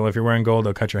hear are like, well, if you're wearing gold,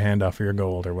 they'll cut your hand off for your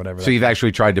gold or whatever. So you've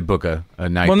actually tried to book a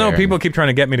night. Well, no, there people keep trying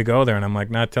to get me to go there, and I'm like,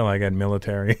 not till I get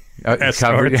military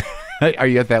escort. Are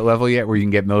you at that level yet where you can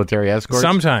get military escorts?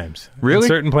 Sometimes, really, in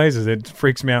certain places, it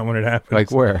freaks me out when it happens.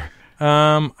 Like where?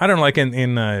 I don't know, like in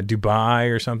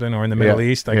Dubai or something, or in the Middle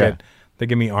East. They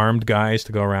give me armed guys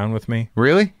to go around with me.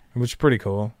 Really? Which is pretty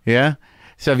cool. Yeah.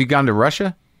 So have you gone to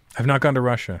Russia? I've not gone to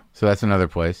Russia. So that's another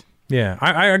place. Yeah,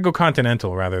 I go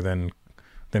continental rather than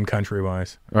country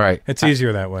wise. All right. It's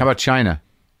easier that way. How about China?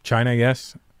 China,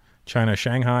 yes. China,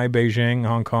 Shanghai, Beijing,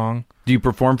 Hong Kong. Do you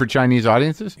perform for Chinese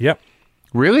audiences? Yep.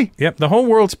 Really? Yep. The whole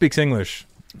world speaks English.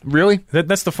 Really?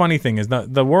 That's the funny thing is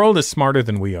the world is smarter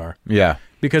than we are. Yeah.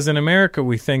 Because in America,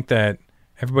 we think that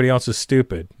everybody else is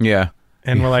stupid. Yeah.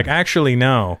 And we're like, actually,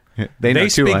 no. They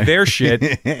speak their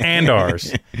shit and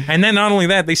ours. And then not only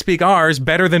that, they speak ours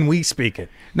better than we speak it.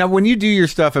 Now, when you do your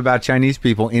stuff about Chinese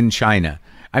people in China,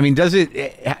 I mean, does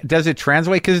it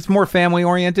translate? Because it's more family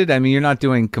oriented. I mean, you're not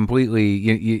doing completely.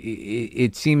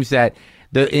 It seems that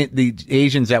the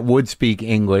Asians that would speak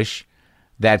English,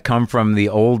 that come from the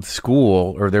old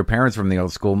school or their parents from the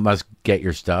old school, must get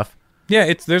your stuff.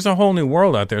 Yeah, there's a whole new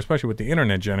world out there, especially with the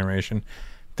internet generation.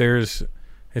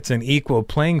 It's an equal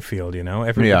playing field, you know.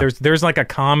 There's like a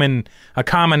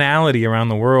commonality around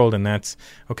the world, and that's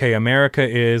okay. America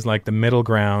is like the middle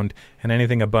ground, and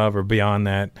anything above or beyond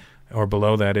that or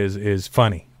below that is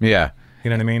funny. Yeah, you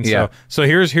know what I mean. Yeah. So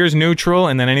here's neutral,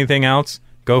 and then anything else,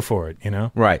 go for it. You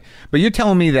know. Right. But you're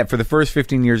telling me that for the first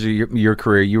 15 years of your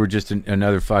career, you were just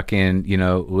another fucking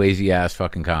lazy ass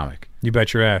fucking comic. You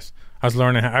bet your ass. I was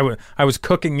learning. I was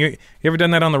cooking. You ever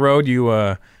done that on the road?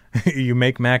 You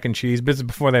make mac and cheese. This is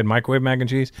before they had microwave mac and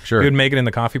cheese. Sure. You would make it in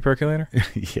the coffee percolator.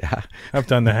 Yeah. I've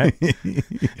done that.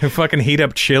 You fucking heat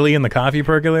up chili in the coffee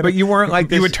percolator. But you weren't like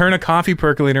this. You would turn a coffee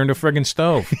percolator into a friggin'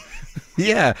 stove.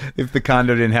 Yeah. If the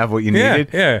condo didn't have what you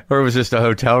needed. Yeah. Or it was just a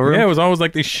hotel room. Yeah, it was always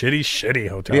like these shitty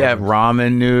hotel Yeah, rooms.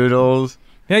 ramen noodles.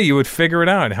 Yeah, you would figure it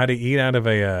out, how to eat out of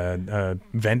a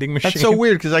vending machine. That's so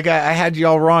weird because I had you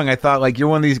all wrong. I thought like you're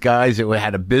one of these guys that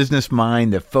had a business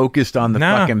mind that focused on the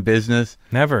fucking business.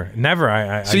 Never.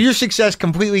 So your success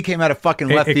completely came out of fucking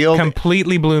left field. It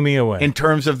completely blew me away. In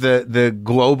terms of the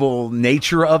global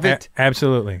nature of it?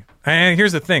 Absolutely. And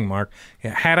here's the thing, Mark.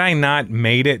 Had I not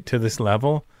made it to this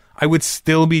level, I would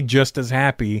still be just as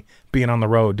happy being on the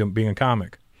road, being a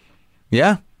comic.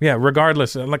 Yeah? Yeah,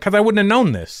 regardless. Because I wouldn't have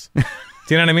known this.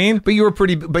 Do you know what I mean?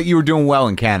 But you were doing well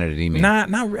in Canada, do you mean?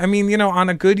 Not. I mean, on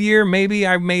a good year, maybe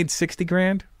I made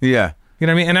 $60,000. Yeah. You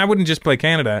know what I mean? And I wouldn't just play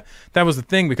Canada. That was the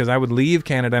thing, because I would leave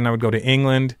Canada and I would go to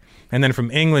England, and then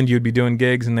from England you'd be doing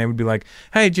gigs, and they would be like,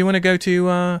 "Hey, do you want to go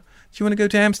to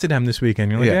Amsterdam this weekend?"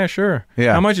 You're like, "Yeah, sure."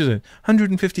 Yeah. How much is it?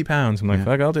 £150. I'm like,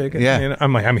 "Fuck, I'll take it." Yeah.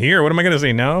 I'm like, "I'm here. What am I going to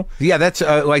say no?" Yeah, that's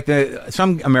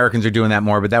some Americans are doing that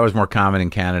more, but that was more common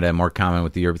in Canada and more common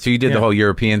with the Europe. So you did the whole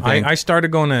European thing. I started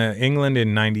going to England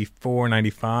in 94,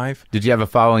 95. Did you have a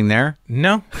following there?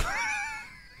 No.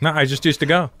 No, I just used to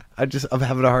go. I'm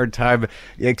having a hard time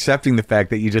accepting the fact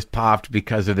that you just popped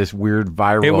because of this weird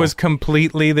viral. It was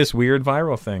completely this weird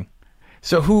viral thing.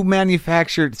 So who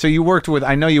manufactured? So you worked with?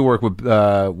 I know you work with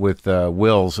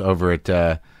Wills over at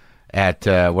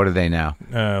what are they now?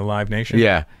 Live Nation.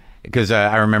 Yeah, because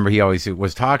I remember he always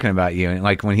was talking about you, and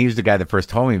like when he was the guy that first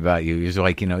told me about you, he was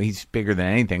like, he's bigger than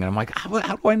anything, and I'm like,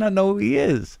 how do I not know who he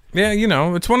is? Yeah,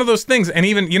 it's one of those things, and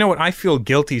even what, I feel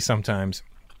guilty sometimes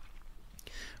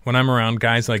when I'm around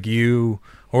guys like you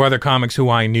or other comics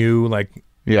who I knew, like,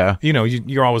 yeah,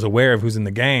 you're always aware of who's in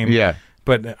the game. Yeah.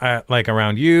 But like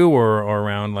around you or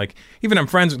around like even I'm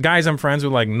friends with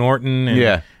like Norton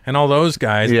and all those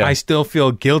guys. Yeah. I still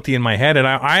feel guilty in my head, and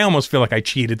I almost feel like I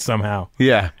cheated somehow.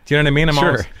 Yeah. Do you know what I mean?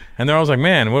 Sure. And they're always like,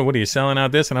 "Man, what are you selling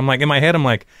out this?" And I'm like, in my head, I'm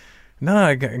like,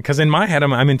 no, because in my head,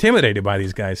 I'm intimidated by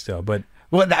these guys still. But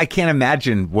well, I can't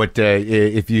imagine what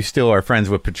if you still are friends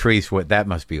with Patrice, what that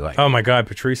must be like. Oh my God,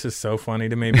 Patrice is so funny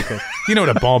to me because you know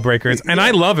what a ball breaker is, and I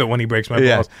love it when he breaks my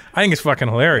balls. I think it's fucking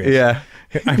hilarious. Yeah.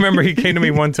 I remember he came to me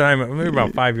one time, maybe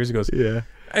about 5 years ago. Yeah.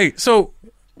 Hey, so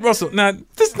Russell, now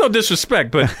this is no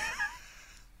disrespect, but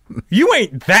you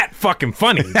ain't that fucking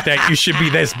funny that you should be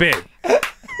this big.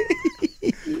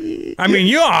 I mean,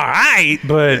 you're all right,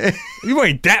 but you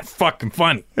ain't that fucking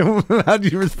funny. How'd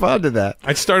you respond to that?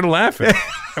 I started laughing.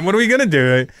 And what are we going to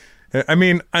do? I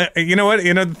mean, you know what?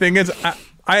 The thing is,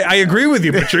 I agree with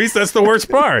you, Patrice. That's the worst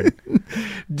part.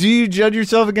 Do you judge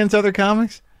yourself against other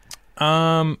comics?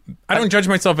 I don't judge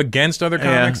myself against other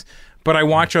comics, but I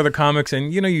watch other comics,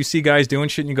 and you see guys doing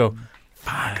shit, and you go,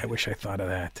 "Fuck, I wish I thought of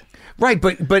that." Right,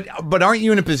 but aren't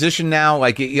you in a position now,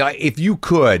 like, if you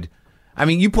could? I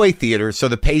mean, you play theater, so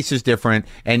the pace is different,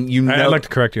 and I'd like to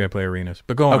correct you. I play arenas,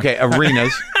 but go on. Okay,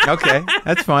 arenas. Okay,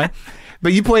 that's fine.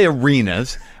 But you play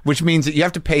arenas, which means that you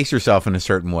have to pace yourself in a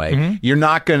certain way. Mm-hmm. You're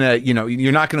not gonna,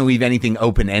 you're not gonna leave anything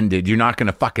open ended. You're not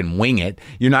gonna fucking wing it.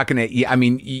 You're not gonna. I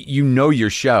mean, your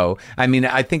show. I mean,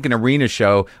 I think an arena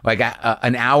show, like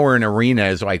an hour in arena,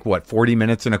 is like what, 40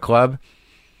 minutes in a club.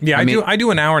 Yeah, I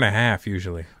do an hour and a half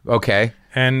usually. Okay,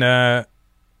 and I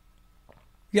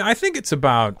think it's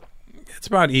about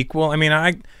equal. I mean,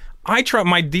 I try.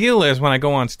 My deal is when I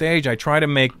go on stage, I try to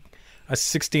make a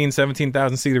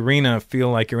 17,000 seat arena feel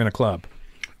like you're in a club.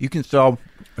 You can sell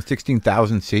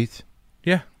 16,000 seats?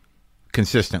 Yeah.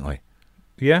 Consistently?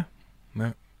 Yeah.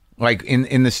 Like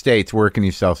in the States, where can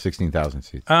you sell 16,000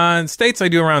 seats? In States, I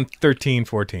do around 13,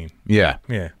 14. Yeah.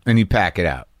 Yeah. And you pack it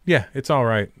out. Yeah, it's all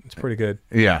right. It's pretty good.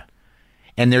 Yeah.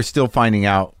 And they're still finding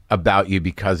out about you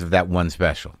because of that one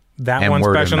special. That and one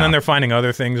word of special, and then mouth. they're finding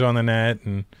other things on the net.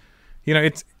 And, you know,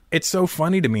 it's so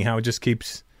funny to me how it just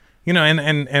keeps, you know,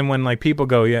 and when, like, people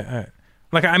go, yeah,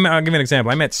 like, I'll give you an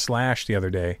example. I met Slash the other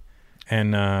day,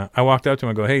 and I walked up to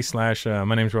him and go, hey, Slash,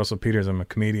 my name's Russell Peters. I'm a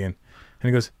comedian. And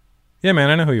he goes, yeah, man,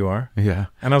 I know who you are. Yeah.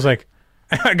 And I was like,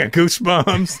 I got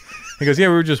goosebumps. He goes, yeah,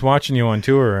 we were just watching you on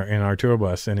tour in our tour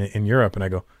bus in Europe. And I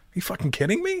go, are you fucking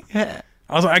kidding me? Yeah.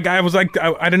 I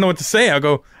didn't know what to say. I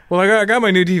go, well, I got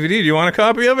my new DVD. Do you want a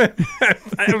copy of it?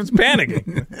 I was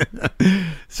panicking.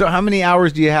 So how many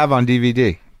hours do you have on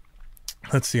DVD?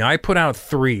 Let's see. I put out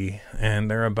 3,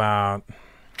 and they're about...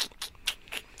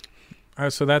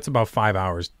 so that's about 5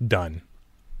 hours done.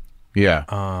 Yeah.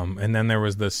 And then there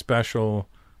was the special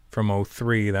from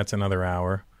 03. That's another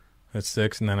hour. That's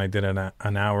 6. And then I did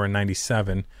an hour and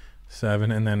 97,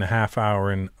 7, and then a half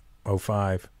hour in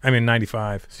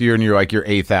 95. So you're in your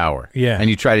 8th hour. Yeah. And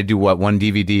you try to do what, one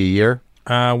DVD a year?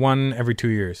 One every 2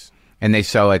 years. And they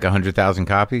sell like 100,000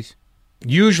 copies?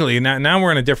 Usually. Now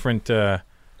we're in a different...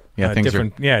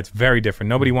 things yeah, it's very different.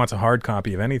 Nobody wants a hard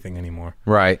copy of anything anymore.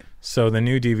 Right. So the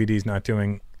new DVD's not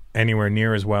doing anywhere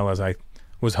near as well as I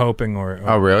was hoping.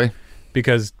 Oh, really?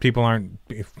 Because people aren't...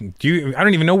 I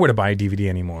don't even know where to buy a DVD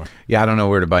anymore. Yeah, I don't know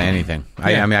where to buy anything.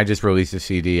 Yeah. I mean, I just released a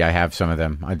CD. I have some of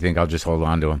them. I think I'll just hold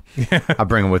on to them. I'll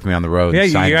bring them with me on the road. Yeah,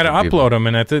 and sign you got to them for people. upload them,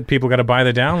 and people got to buy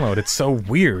the download. It's so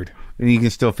weird. And you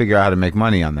can still figure out how to make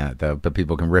money on that, though. But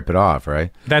people can rip it off,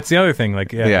 right? That's the other thing.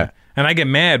 Like, Yeah. And I get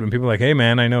mad when people are like, hey,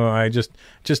 man, I know I just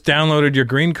downloaded your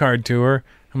green card tour.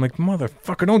 I'm like,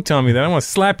 motherfucker, don't tell me that. I want to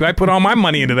slap you. I put all my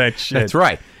money into that shit. That's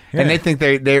right. Yeah. And they think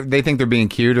they think they're being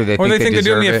cute, or they think they're deserve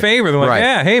doing me a it. favor. They're like, Right.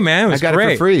 yeah, hey, man, it was I got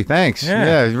great. it for free. Thanks.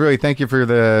 Yeah. Yeah, really. Thank you for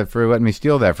letting me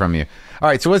steal that from you. All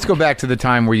right, so let's go back to the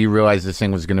time where you realized this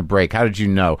thing was going to break. How did you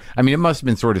know? I mean, it must have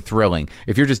been sort of thrilling.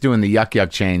 If you're just doing the yuck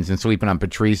chains and sleeping on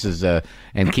Patrice's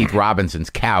and Keith Robinson's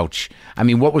couch. I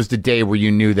mean, what was the day where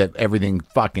you knew that everything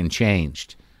fucking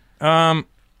changed? I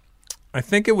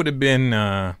think it would have been.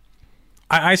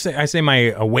 I say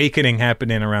my awakening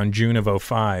happened in around June of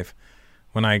 2005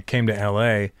 when I came to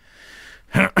L.A.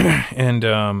 and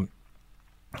I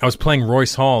was playing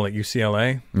Royce Hall at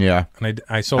UCLA. Yeah, and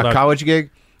I sold a out. college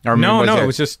gig. Or No,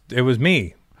 that- it was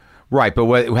me. Right,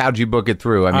 but how'd you book it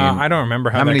through? I mean, I don't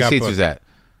remember how many that got seats booked. was that?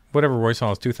 Whatever Royce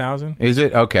Hall is, 2,000. Is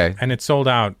it okay? And it sold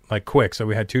out like quick, so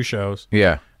we had 2 shows.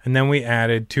 Yeah, And then we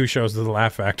added 2 shows to the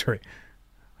Laugh Factory.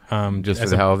 just for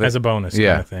as the hell of it, as a bonus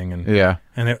Yeah. kind of thing, and yeah,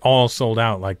 and it all sold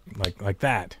out like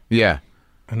that, yeah.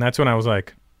 and that's when I was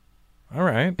like, all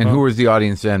right. And who was the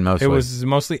audience then? Mostly, It was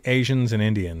mostly Asians and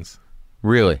Indians.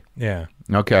 really Yeah,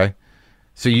 okay.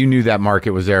 So you knew that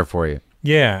market was there for you.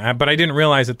 yeah, but I didn't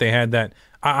realize that they had that.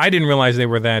 I didn't realize they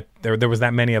were that there was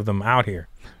that many of them out here.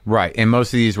 Right, and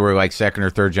most of these were like 2nd or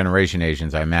 3rd generation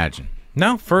Asians, I imagine.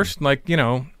 No, first, like,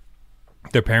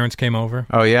 their parents came over.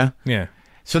 Oh yeah. Yeah.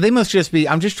 So they must just be.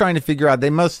 I'm just trying to figure out. They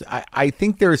must. I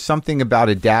think there is something about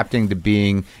adapting to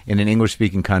being in an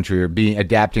English-speaking country, or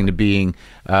adapting to being,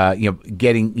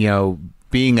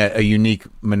 being a unique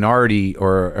minority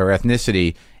or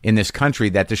ethnicity in this country.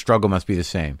 That the struggle must be the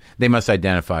same. They must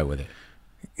identify with it.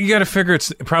 You got to figure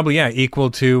it's probably equal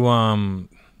to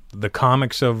the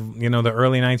comics of the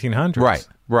early 1900s.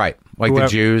 Right. Like the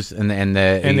Jews and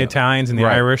the Italians and the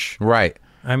right, Irish. Right.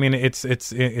 I mean, it's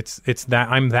that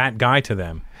I'm that guy to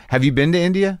them. Have you been to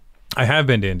India? I have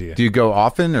been to India. Do you go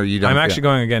often, or you don't? I'm actually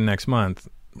going again next month.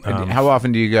 How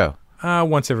often do you go?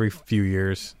 Once every few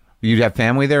years. You'd have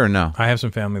family there or no? I have some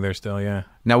family there still. Yeah.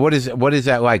 Now, what is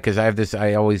that like? Because I have this.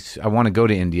 I want to go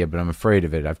to India, but I'm afraid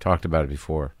of it. I've talked about it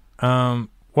before. Well,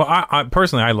 I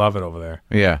personally, I love it over there.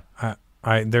 Yeah.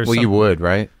 You would,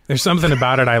 right? There's something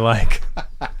about it I like.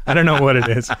 I don't know what it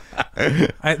is.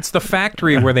 It's the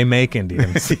factory where they make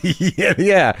Indians.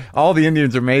 yeah. All the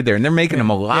Indians are made there, and they're making them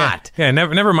a lot. Yeah.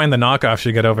 Never mind the knockoffs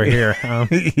you get over here.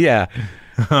 Yeah.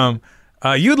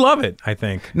 You'd love it, I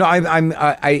think. No,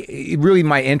 I really,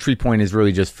 my entry point is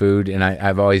really just food, and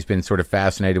I've always been sort of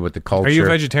fascinated with the culture. Are you a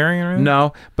vegetarian or anything?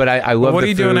 No, but I love. Well, what the are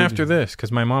you food. doing after this?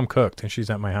 Because my mom cooked, and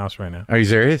she's at my house right now. Are you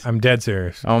serious? I'm dead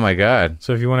serious. Oh my god!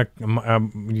 So if you want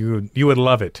to, you would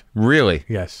love it. Really?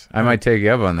 Yes. I might take you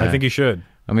up on that. I think you should.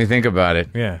 Let me think about it.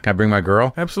 Yeah. Can I bring my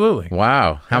girl? Absolutely.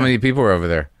 Wow. How many people are over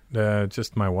there?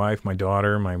 Just my wife, my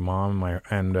daughter, my mom,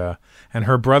 and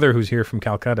her brother who's here from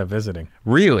Calcutta visiting.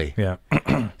 Really? Yeah.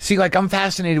 See, like, I'm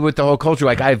fascinated with the whole culture.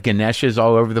 Like, I have Ganeshas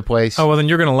all over the place. Oh, well, then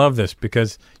you're going to love this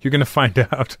because you're going to find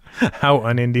out how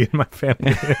un-Indian my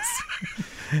family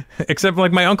is. Except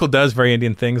like my uncle does very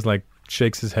Indian things, like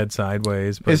shakes his head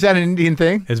sideways. But Is that an Indian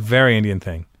thing? it's a very Indian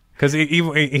thing. Because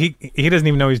he doesn't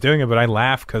even know he's doing it, but I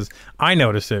laugh because I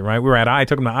noticed it, right? I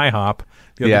took him to IHOP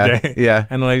the other day. Yeah.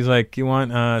 And the lady's like,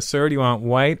 sir, do you want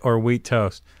white or wheat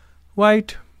toast?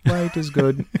 White is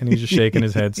good. And he's just shaking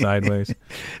his head sideways.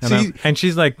 And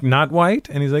she's like, not white?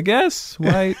 And he's like, yes,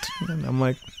 white. And I'm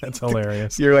like, that's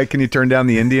hilarious. You're like, can you turn down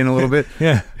the Indian a little bit?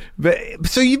 Yeah. But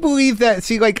so you believe that?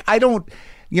 See, like, I don't.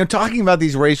 Talking about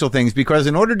these racial things, because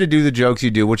in order to do the jokes you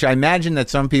do, which I imagine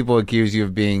that some people accuse you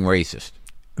of being racist.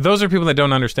 Those are people that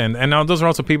don't understand. And now those are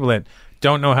also people that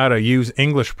don't know how to use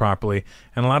English properly.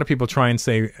 And a lot of people are trying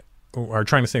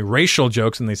to say racial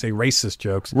jokes and they say racist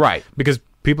jokes. Right. Because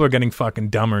people are getting fucking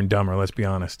dumber and dumber, let's be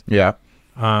honest. Yeah.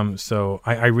 So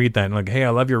I read that and like, hey, I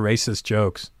love your racist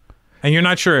jokes. And you're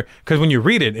not sure, because when you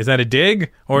read it, is that a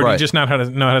dig? Or do you just not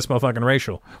know how to spell fucking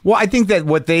racial? Well, I think that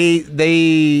what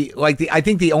they like, I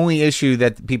think the only issue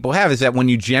that people have is that when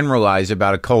you generalize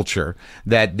about a culture,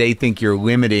 that they think you're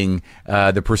limiting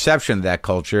the perception of that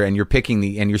culture, and you're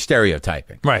you're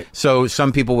stereotyping. Right. So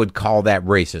some people would call that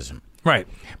racism. Right.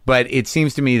 But it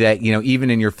seems to me that, even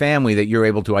in your family, that you're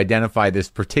able to identify this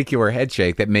particular head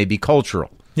shake that may be cultural.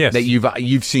 Yes. That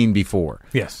you've seen before.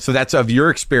 Yes. So that's of your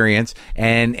experience,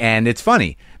 and it's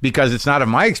funny because it's not of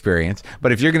my experience.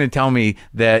 But if you're going to tell me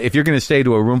that, if you're going to say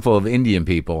to a room full of Indian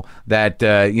people that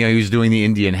he was doing the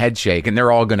Indian head shake, and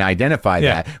they're all going to identify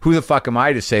that, who the fuck am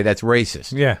I to say that's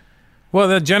racist? Yeah.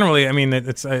 Well, generally, I mean,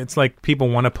 it's like people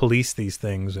want to police these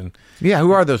things, and yeah,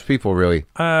 who are those people really?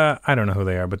 I don't know who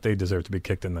they are, but they deserve to be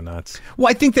kicked in the nuts. Well,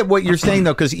 I think that what you're saying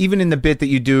though, because even in the bit that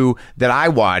you do that I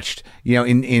watched,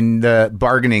 in the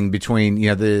bargaining between,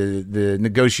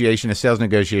 the sales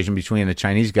negotiation between a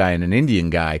Chinese guy and an Indian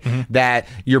guy, that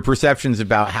your perceptions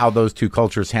about how those two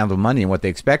cultures handle money and what they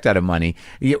expect out of money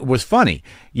was funny.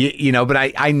 But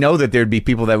I know that there'd be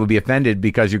people that would be offended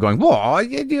because you're going, well,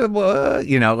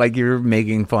 like you're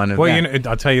making fun of that.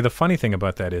 I'll tell you the funny thing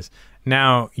about that is,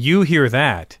 now you hear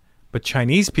that, but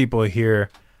Chinese people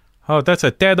hear, oh, that's a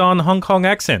dead-on Hong Kong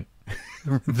accent.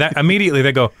 That immediately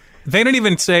they go, they don't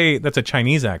even say that's a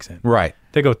Chinese accent. Right.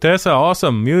 They go, that's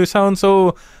awesome. You sound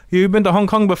so, you've been to Hong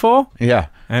Kong before? Yeah.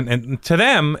 And to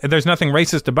them, there's nothing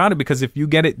racist about it, because if you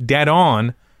get it dead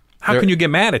on, how can you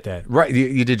get mad at that? Right.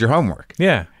 You did your homework.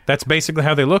 Yeah. That's basically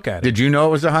how they look at it. Did you know it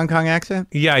was a Hong Kong accent?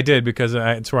 Yeah, I did, because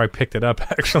it's where I picked it up,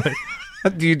 actually.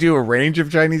 Do you do a range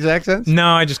of Chinese accents? No,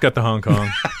 I just got the Hong Kong.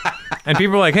 And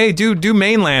people are like, hey, do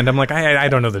mainland. I'm like, I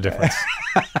don't know the difference.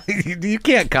 You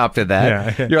can't cop to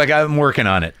that. Yeah. You're like, I'm working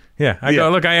on it. Yeah. I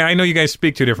go, look, I know you guys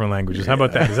speak two different languages. How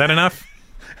about that? Is that enough?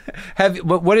 Have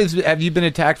you been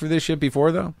attacked for this shit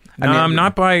before though?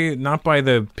 Not by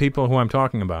the people who I'm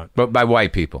talking about, but by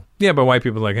white people. Yeah, but white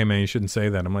people are like, hey man, you shouldn't say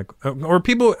that. I'm like, or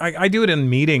people, I do it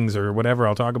in meetings or whatever.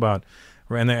 I'll talk about,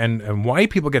 and white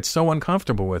people get so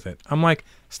uncomfortable with it. I'm like,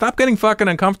 stop getting fucking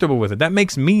uncomfortable with it. That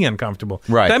makes me uncomfortable.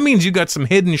 Right. That means you got some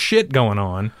hidden shit going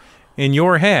on in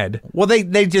your head. Well,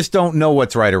 they just don't know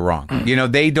what's right or wrong.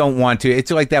 They don't want to.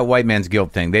 It's like that white man's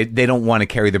guilt thing. They don't want to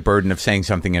carry the burden of saying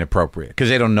something inappropriate because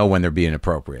they don't know when they're being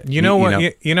inappropriate. You know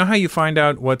what? You know how you find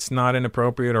out what's not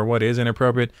inappropriate or what is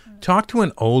inappropriate? Talk to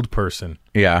an old person.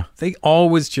 Yeah. They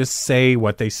always just say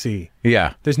what they see.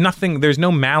 Yeah. There's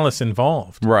no malice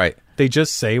involved. Right. They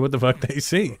just say what the fuck they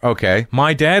see. Okay.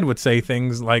 My dad would say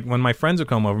things like, when my friends would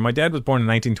come over, my dad was born in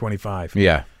 1925.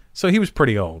 Yeah. So he was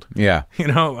pretty old. Yeah.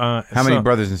 How many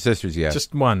brothers and sisters you have?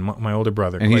 Just one, my older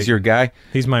brother. And he's your guy?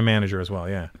 He's my manager as well,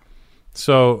 yeah.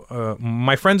 So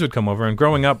my friends would come over, and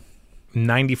growing up,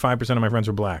 95% of my friends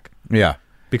were black. Yeah.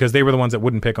 Because they were the ones that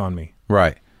wouldn't pick on me.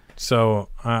 Right. So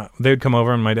they would come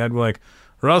over, and my dad would be like,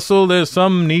 Russell, there's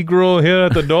some Negro here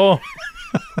at the door.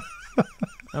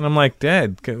 And I'm like,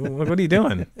 Dad, what are you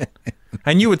doing?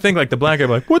 And you would think like the black guy would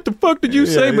be like, what the fuck did you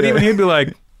say? Yeah, but yeah. even he'd be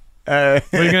like, what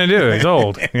are you going to do? He's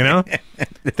old,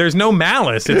 There's no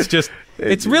malice. It's just,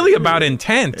 it's really about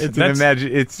intent.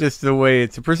 It's just the way,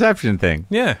 it's a perception thing.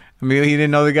 Yeah. I mean, he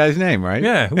didn't know the guy's name, right?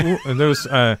 Yeah. There was,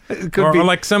 or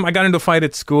like I got into a fight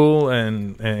at school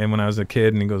and when I was a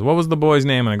kid, and he goes, what was the boy's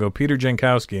name? And I go, Peter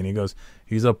Jankowski. And he goes,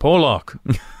 he's a Polak.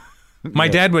 My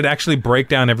dad would actually break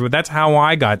down everyone. That's how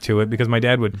I got to it, because my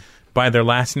dad would, by their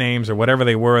last names or whatever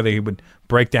they were, they would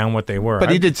break down what they were. But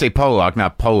he did say Polak,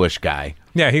 not Polish guy.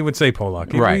 Yeah, he would say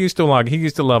Polak. Right. He used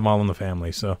to love All in the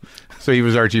Family. So he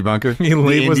was Archie Bunker. He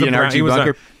was Archie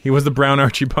Bunker. He was the brown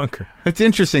Archie Bunker. It's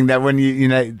interesting that when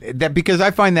that, because I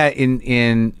find that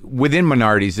in within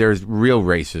minorities there's real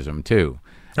racism too.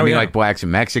 I mean, like blacks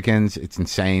and Mexicans, it's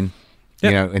insane.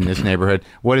 Yep. In this neighborhood.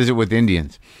 What is it with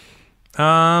Indians?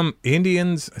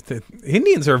 Indians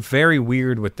are very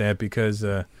weird with that, because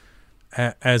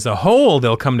as a whole,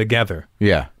 they'll come together.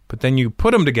 Yeah. But then you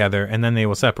put them together, and then they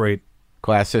will separate.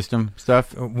 Class system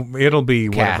stuff? It'll be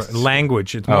whatever. Castes.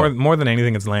 Language. It's more than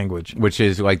anything, it's language. Which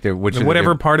is like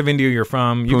whatever part of India you're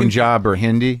from. You Punjab or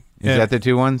Hindi? Is that the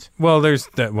two ones? Well, there's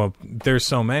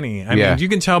so many. I mean, you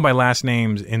can tell by last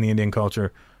names in the Indian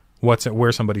culture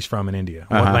where somebody's from in India,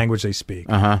 what language they speak.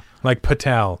 Like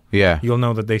Patel. Yeah. You'll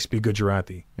know that they speak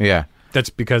Gujarati. Yeah.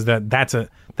 That's because that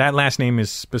last name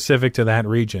is specific to that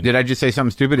region. Did I just say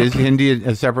something stupid? Is Hindi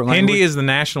a separate language? Hindi is the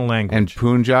national language. And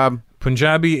Punjab?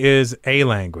 Punjabi is a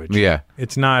language. Yeah.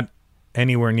 It's not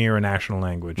anywhere near a national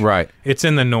language. Right. It's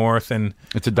in the north, and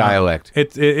it's a dialect.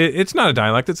 It's not a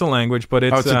dialect. It's a language, but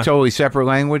it's a totally separate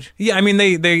language. Yeah, I mean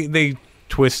they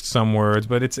twist some words,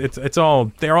 but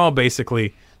they're all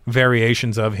basically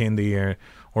variations of Hindi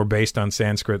or based on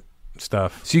Sanskrit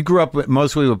stuff. So you grew up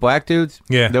mostly with black dudes?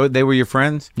 Yeah. They were your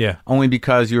friends? Yeah. Only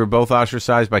because you were both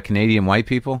ostracized by Canadian white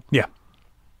people? Yeah.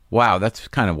 Wow, that's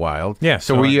kind of wild. Yeah.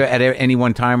 So were you at any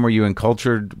one time were you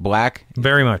encultured black?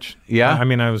 Very much. Yeah. I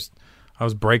mean, I was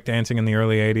breakdancing in the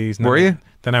early 80s. Were you?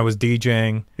 Then I was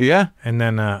DJing. Yeah. And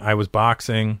then I was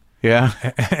boxing. Yeah.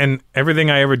 And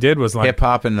everything I ever did was like hip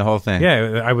hop and the whole thing.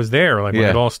 Yeah, I was there like when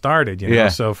it all started, you know. Yeah.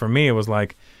 So for me it was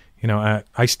like, you know,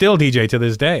 I still DJ to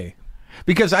this day.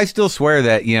 Because I still swear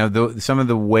that, you know, some of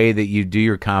the way that you do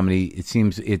your comedy, it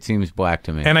seems black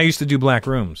to me. And I used to do black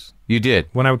rooms. You did?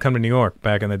 When I would come to New York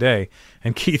back in the day.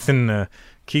 And Keith and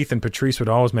Patrice would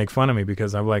always make fun of me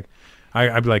because I'd be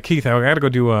like, Keith, I got to go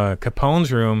do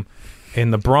Capone's room in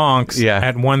the Bronx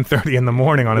at 1:30 in the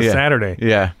morning on a Saturday.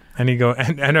 Yeah. And he go,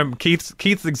 and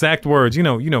Keith's exact words, you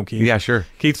know Keith. Yeah, sure.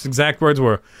 Keith's exact words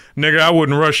were, "Nigga, I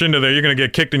wouldn't rush into there. You're going to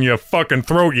get kicked in your fucking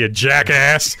throat, you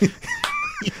jackass."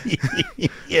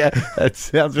 Yeah, that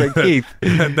sounds like Keith.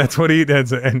 That's what he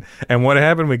does. And what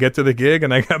happened? We get to the gig,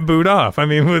 and I got booed off. I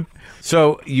mean,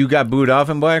 so you got booed off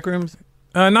in black rooms?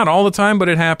 Not all the time, but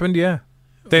it happened. Yeah,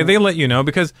 they let you know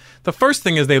because the first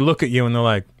thing is they look at you and they're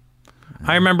like,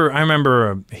 I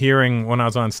remember hearing when I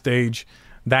was on stage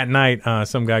that night,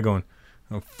 some guy going,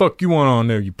 "Oh, fuck you want on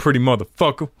there, you pretty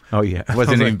motherfucker." Oh yeah, it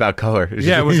wasn't even about color.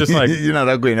 It was just like, you're not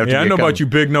ugly enough. Yeah, I know about you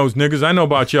big nosed niggas. I know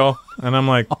about y'all. And I'm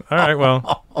like, all right,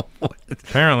 well,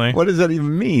 apparently. What does that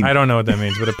even mean? I don't know what that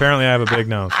means, but apparently I have a big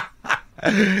nose.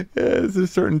 It's a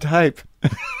certain type.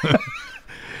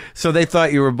 So they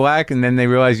thought you were black, and then they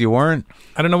realized you weren't?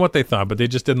 I don't know what they thought, but they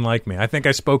just didn't like me. I think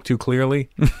I spoke too clearly.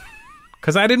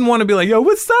 Because I didn't want to be like, "Yo,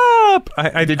 what's up?"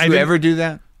 Did you ever do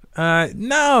that?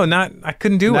 No, I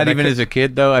couldn't do it. Not even as a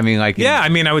kid, though? I mean, like... I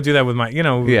mean, I would do that with my, you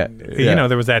know... Yeah. You know,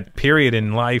 there was that period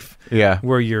in life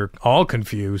where you're all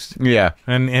confused. Yeah.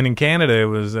 And in Canada, it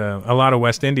was a lot of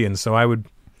West Indians, so I would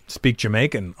speak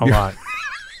Jamaican a lot.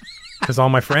 Because all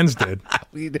my friends did.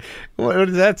 What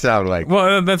does that sound like?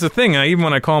 Well, that's the thing. Even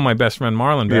when I call my best friend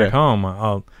Marlon back home,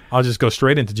 I'll just go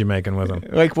straight into Jamaican with him.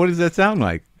 Like, what does that sound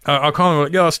like? I'll call him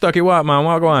like, "Yo, Stucky what, man?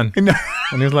 What go on?"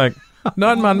 And he's like...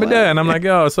 "Nothing, man, me there." And I'm like,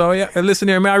 "Yo, so yeah, listen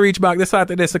here, may I reach back this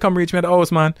after this? So come reach me at the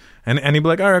house, man." And he'd be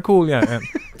like, "All right, cool, yeah."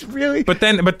 And, really? But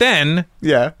then,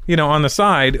 yeah, you know, on the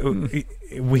side,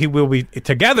 we will be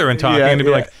together and talking, and he'd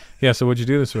be like, "Yeah, so what'd you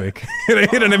do this week?" You know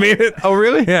what I mean? Oh,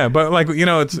 really? Yeah, but like, you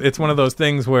know, it's one of those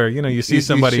things where, you know, you see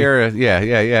somebody. You share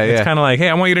it's kind of like, "Hey,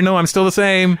 I want you to know I'm still the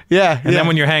same." Yeah. And then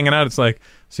when you're hanging out, it's like,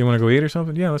 "So you want to go eat or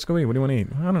something?" "Yeah, let's go eat. What do you want to eat?"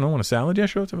 "I don't know. Want a salad?" "Yeah,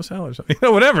 sure. Let's have a salad or something." You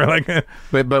know, whatever. Like,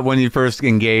 but when you first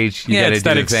engage, you it's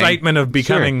that excitement of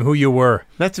becoming who you were.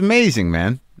 That's amazing,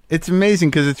 man. It's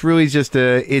amazing because it's really just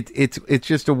it's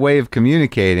just a way of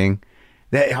communicating.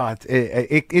 That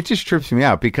it just trips me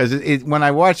out because when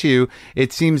I watch you,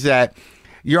 it seems that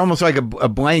you're almost like a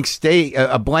blank slate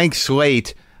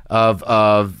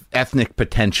of ethnic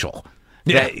potential.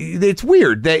 Yeah, it's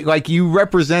weird that like you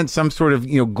represent some sort of,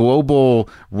 you know, global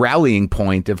rallying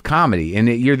point of comedy, and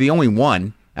you're the only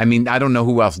one. I mean, I don't know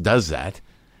who else does that.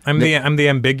 I'm the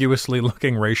ambiguously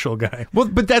looking racial guy. Well,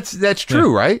 but that's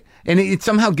true, right? And it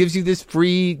somehow gives you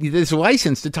this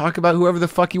license to talk about whoever the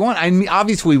fuck you want. I mean,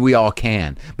 obviously we all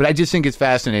can, but I just think it's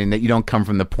fascinating that you don't come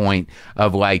from the point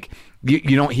of like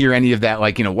you don't hear any of that,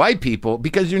 like, you know, white people,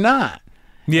 because you're not.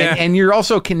 Yeah, and you're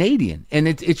also Canadian, and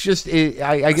it's just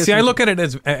I guess. See, I look at it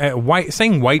as white.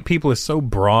 Saying white people is so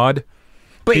broad.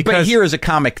 But here is a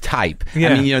comic type. Yeah.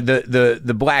 I mean, you know,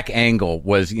 the black angle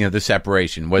was, you know, the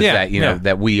separation was that, you know,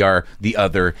 that we are the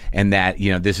other, and that,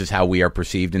 you know, this is how we are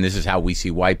perceived, and this is how we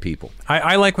see white people.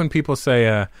 I like when people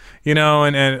say, you know,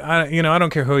 and I, you know, I don't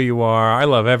care who you are. I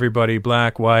love everybody,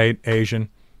 black, white, Asian.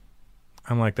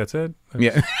 I'm like, that's it.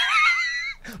 Yeah.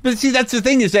 But see, that's the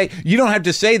thing, is that you don't have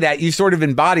to say that. You sort of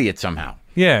embody it somehow.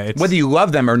 Yeah, it's, whether you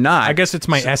love them or not. I guess it's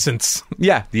my essence.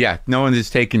 Yeah. No one is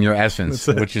taking your essence,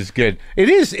 which is good. It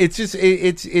is. It's just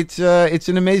it's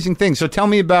an amazing thing. So tell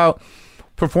me about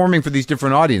performing for these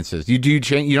different audiences. You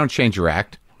don't change your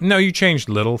act. No, you changed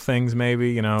little things,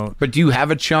 maybe, you know. But do you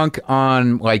have a chunk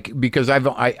on, like, because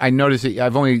I noticed that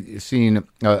I've only seen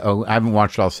I haven't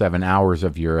watched all 7 hours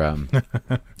of your I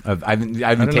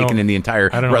haven't taken in the entire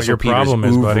I don't know Russell what your Peters problem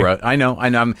is, buddy. oeuvre. I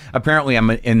know. Apparently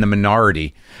I'm in the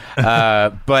minority.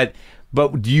 But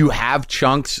do you have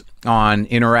chunks on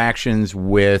interactions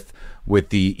with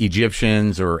the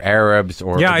Egyptians or Arabs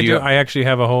or yeah, I do. I actually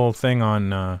have a whole thing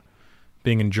on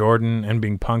being in Jordan and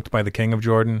being punked by the king of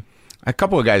Jordan. A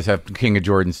couple of guys have King of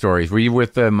Jordan stories. Were you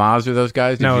with Maz or those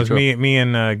guys? No, it was me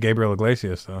and Gabriel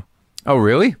Iglesias, though. Oh,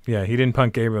 really? Yeah, he didn't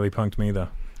punk Gabriel. He punked me, though.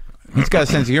 He's got a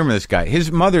sense of humor, this guy.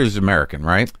 His mother's American,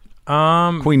 right?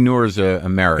 Queen Noor's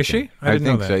American. Is she? I didn't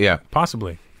think know that. So, yeah.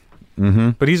 Possibly.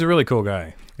 Mm-hmm. But he's a really cool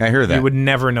guy. I hear that. You would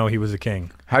never know he was a king.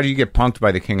 How did you get punked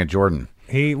by the King of Jordan?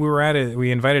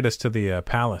 We invited us to the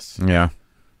palace. Yeah.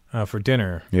 For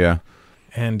dinner. Yeah.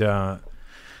 And...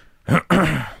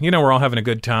 we're all having a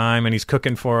good time, and he's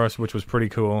cooking for us, which was pretty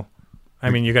cool. I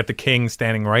mean, you got the king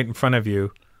standing right in front of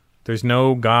you. There's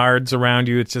no guards around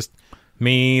you. It's just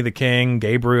me, the king,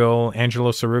 Gabriel,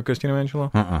 Angelo Sarukis. Do you know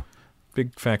Angelo?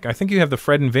 Big fat. I think you have the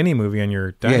Fred and Vinny movie on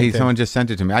your dining table. Someone just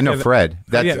sent it to me. I know Fred.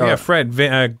 That's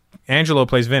Fred. Angelo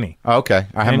plays Vinny. Oh, okay.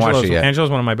 I haven't watched it yet.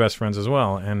 Angelo's one of my best friends as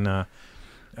well. And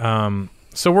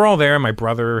so we're all there. My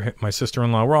brother, my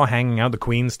sister-in-law, we're all hanging out. The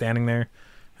queen's standing there.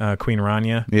 Queen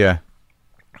Rania. Yeah.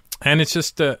 And it's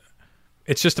just a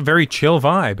very chill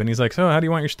vibe. And he's like, so how do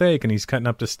you want your steak? And he's cutting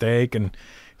up the steak. And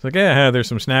he's like, yeah, there's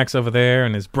some snacks over there.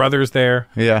 And his brother's there.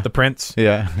 Yeah. The prince.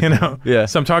 Yeah. Yeah.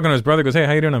 So I'm talking to his brother. He goes, hey,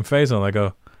 how you doing? I'm Faisal. I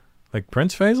go, like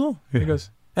Prince Faisal? Yeah. He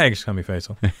goes, hey, just call me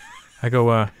Faisal. I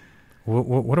go,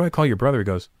 what do I call your brother? He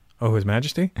goes, oh, His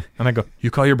Majesty? And I go,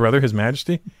 you call your brother His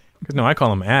Majesty? He goes, no, I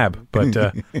call him Ab.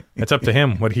 But it's up to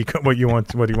him what he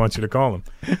wants you to call him.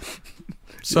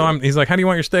 So he's like, how do you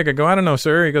want your steak? I go, I don't know,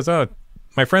 sir. He goes, oh,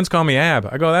 my friends call me Ab.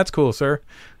 I go, that's cool, sir.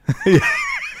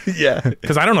 Yeah.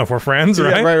 Because I don't know if we're friends,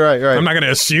 right? Yeah, right. I'm not going to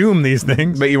assume these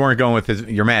things. But you weren't going with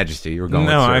your Majesty. You were going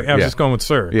with sir. I was just going with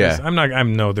sir. Yeah.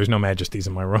 There's no majesties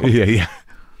in my world. Yeah.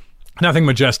 Nothing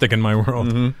majestic in my world.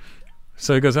 Mm-hmm.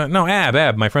 So he goes, no,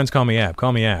 Ab. My friends call me Ab.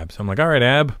 Call me Ab. So I'm like, all right,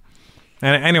 Ab.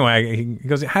 And anyway, he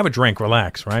goes, have a drink,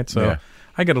 relax, right? So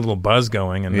I get a little buzz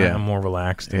going, and I'm more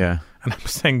relaxed. Yeah. And I'm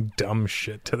saying dumb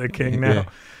shit to the king now. Yeah.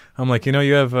 I'm like, you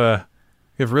have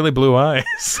really blue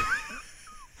eyes.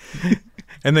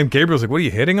 And then Gabriel's like, what are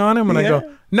you hitting on him? And I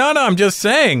go, no, I'm just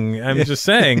saying, and he's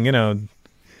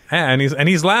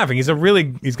laughing. He's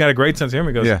got a great sense of humor.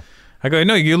 He goes, I go,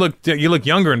 no, you look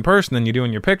younger in person than you do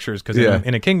in your pictures, because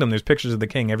in a kingdom there's pictures of the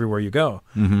king everywhere you go.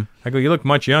 Mm-hmm. I go, you look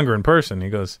much younger in person. He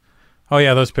goes, oh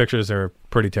yeah, those pictures are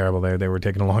pretty terrible. They were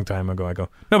taken a long time ago. I go,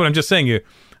 no, but I'm just saying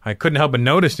I couldn't help but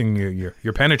noticing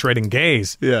your penetrating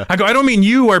gaze. Yeah. I go, I don't mean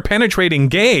you are penetrating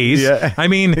gaze. Yeah. I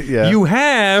mean you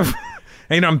have.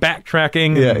 And I'm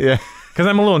backtracking. Yeah. Because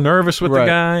I'm a little nervous with the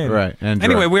guy. Right. And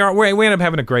anyway, we end up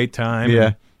having a great time.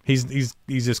 Yeah. He's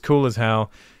as cool as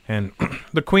hell. And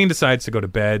the queen decides to go to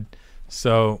bed.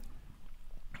 So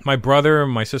my brother,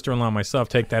 my sister-in-law, and myself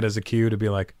take that as a cue to be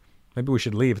like, maybe we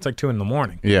should leave. It's like 2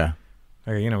 a.m. Yeah.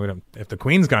 We don't. If the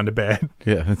queen's gone to bed,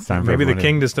 it's time. Maybe the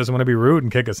king just doesn't want to be rude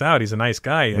and kick us out. He's a nice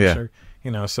guy. I'm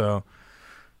sure, so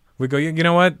we go. You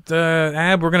know what,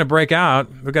 Ab? We're gonna break out.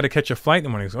 We got to catch a flight in the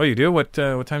morning. He goes, oh, you do? What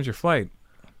time's your flight?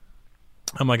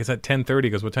 I'm like, it's at 10:30. He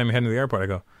goes, what time are you heading to the airport? I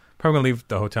go, probably gonna leave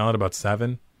the hotel at about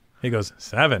 7. He goes,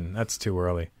 7? That's too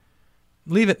early.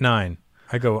 Leave at 9.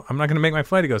 I go, I'm not gonna make my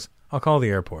flight. He goes, I'll call the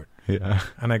airport. Yeah.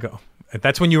 And I go,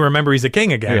 that's when you remember he's a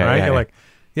king again, right? You're like,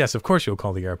 yes, of course you'll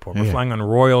call the airport. We're flying on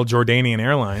Royal Jordanian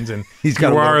Airlines, and he's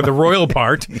got the royal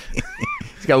part.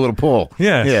 He's got a little pull.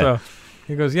 Yeah. So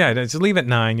he goes, just leave at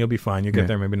 9. You'll be fine. You'll get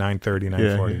there maybe 9:30,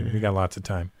 9:40. You got lots of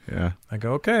time. Yeah. I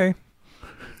go, okay.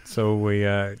 So we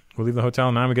leave the hotel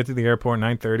at 9. We get to the airport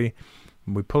 9:30.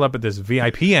 We pull up at this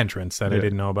VIP entrance that I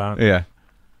didn't know about. Yeah.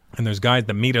 And there's guys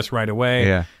that meet us right away.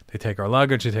 Yeah. They take our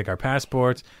luggage. They take our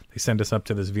passports. They send us up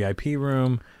to this VIP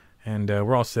room. And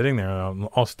we're all sitting there,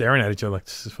 all staring at each other like,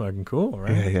 this is fucking cool,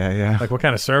 right? Yeah. Like, what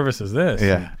kind of service is this?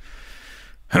 Yeah.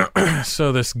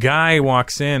 So this guy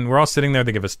walks in. We're all sitting there.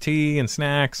 They give us tea and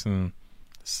snacks. And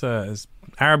this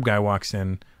Arab guy walks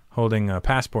in holding a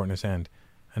passport in his hand.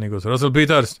 And he goes, Russell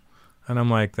Peters. And I'm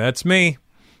like, that's me.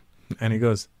 And he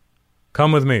goes,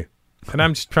 come with me. And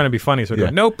I'm just trying to be funny. So I go,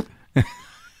 nope.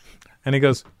 And he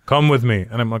goes, come with me.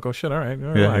 And I'm like, oh, shit, all right.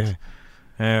 Relax.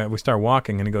 We start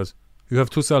walking. And he goes, you have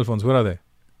 2 cell phones. What are they?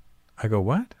 I go,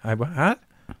 what? What?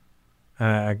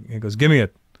 He goes, give me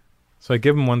it. So I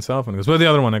give him one cell phone. He goes, where's the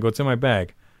other one? I go, it's in my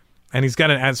bag. And he's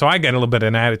got so I get a little bit of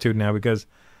an attitude now because,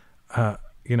 I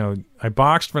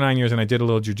boxed for 9 years and I did a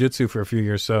little jujitsu for a few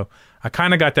years. So I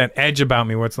kind of got that edge about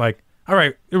me where it's like, all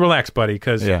right, relax, buddy,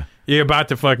 because you're about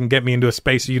to fucking get me into a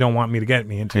space you don't want me to get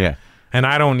me into. Yeah. And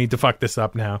I don't need to fuck this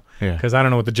up now because I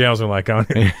don't know what the jails are like on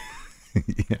here.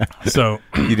 So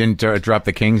you didn't drop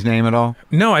the king's name at all?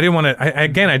 No, I didn't want to. I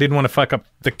didn't want to fuck up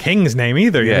the king's name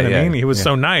either. You know what I mean? He was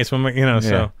so nice when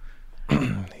so.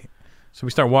 So we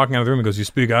start walking out of the room. He goes, "You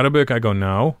speak Arabic?" I go,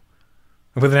 "No."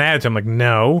 With an attitude, I'm like,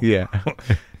 "No." Yeah.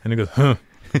 And he goes, "Huh."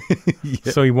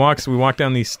 So we walk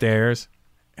down these stairs,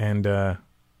 and we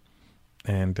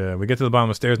get to the bottom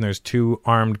of the stairs, and there's two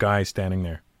armed guys standing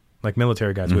there, like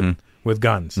military guys with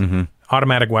guns,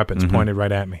 automatic weapons pointed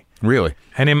right at me. Really?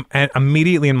 And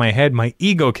immediately in my head, my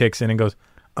ego kicks in and goes,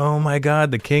 "Oh my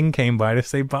God, the king came by to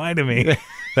say bye to me.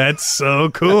 That's so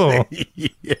cool."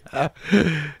 Yeah.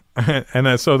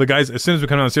 And so the guys, as soon as we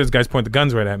come downstairs, the guys point the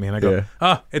guns right at me, and I go,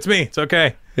 "Oh, it's me. It's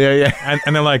okay." Yeah.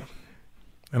 And they're like,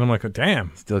 and I'm like, "Oh,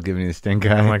 damn." Still giving you the stink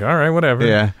eye. I'm like, "All right, whatever."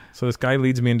 Yeah. So this guy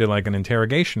leads me into like an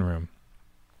interrogation room.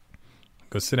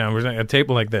 Go sit down. We're at a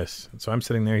table like this. So I'm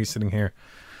sitting there. He's sitting here.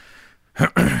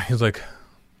 He's like,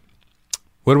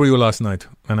 "Where were you last night?"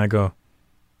 And I go,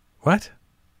 "What?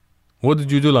 What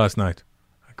did you do last night?"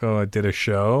 I go, "I did a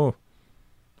show."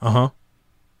 Uh-huh.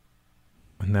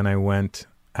 And then I went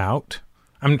out.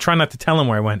 I'm trying not to tell him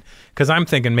where I went because I'm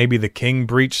thinking maybe the king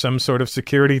breached some sort of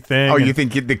security thing. Oh, you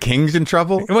think the king's in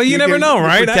trouble? Well, you never know,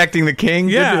 right? Protecting the king?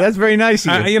 Yeah. That's very nice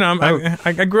of you.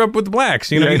 I grew up with the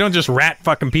blacks. You don't just rat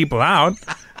fucking people out.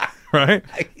 Right?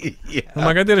 Yeah. I'm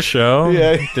like, I did a show.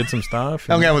 Yeah. Did some stuff.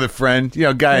 I'm out with a friend.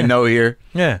 Guy I know here.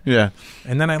 Yeah. Yeah.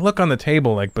 And then I look on the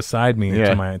table like beside me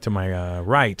to my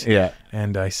right. Yeah.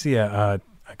 And I see a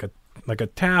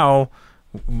towel,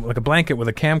 like a blanket with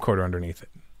a camcorder underneath it.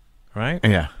 Right?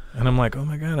 Yeah. And I'm like, oh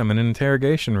my God, I'm in an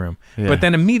interrogation room. Yeah. But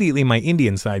then immediately my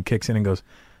Indian side kicks in and goes,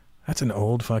 that's an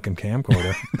old fucking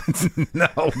camcorder. No.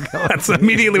 That's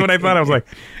immediately what I thought. I was like,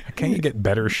 can't you get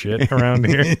better shit around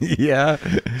here? Yeah.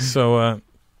 So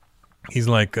he's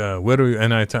like, where do you,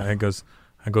 and I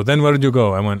go, then where did you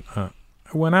go? I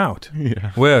went out.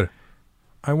 Yeah. Where?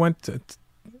 I went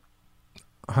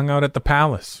hung out at the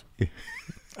palace.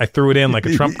 I threw it in like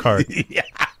a trump card.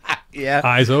 Yeah.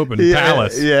 Eyes open.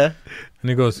 Palace. Yeah. And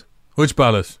he goes, which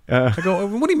palace? I go,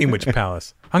 what do you mean which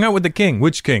palace? Hung out with the king.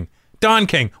 Which king? Don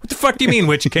King. What the fuck do you mean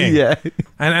which king? Yeah.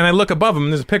 And I look above him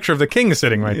and there's a picture of the king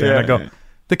sitting right there. And I go,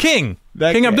 the king.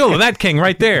 King guy. Abdullah, that king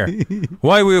right there.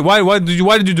 Why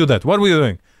did you do that? What were you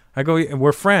doing? I go,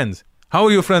 we're friends. How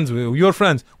are you friends? You're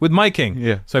friends with my king.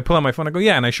 Yeah. So I pull out my phone. I go,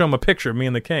 yeah. And I show him a picture of me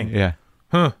and the king. Yeah.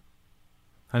 Huh.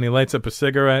 And he lights up a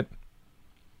cigarette.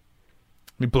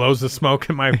 He blows the smoke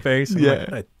in my face. I'm like,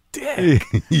 what a dick.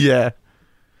 Yeah.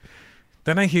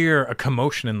 Then I hear a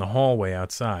commotion in the hallway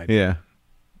outside. Yeah.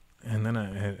 And then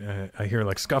I hear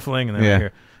like scuffling, and then I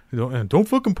hear, don't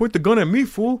fucking point the gun at me,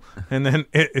 fool. And then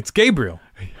it's Gabriel.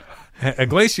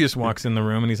 Iglesias walks in the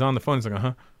room, and he's on the phone. He's like,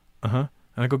 uh-huh. And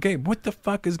I go, Gabe, what the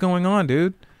fuck is going on,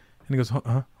 dude? And he goes,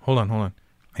 hold on.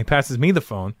 He passes me the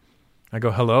phone. I go,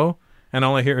 hello? And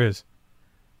all I hear is,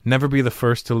 never be the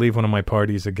first to leave one of my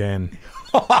parties again.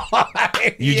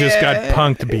 You just got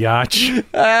punked, biatch.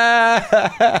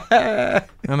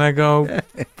 And I go,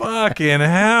 fucking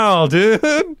hell, dude.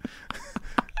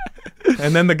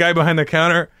 And then the guy behind the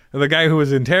counter, the guy who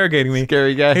was interrogating me,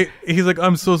 scary guy, he's like,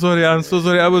 I'm so sorry. I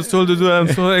was told to do that. I'm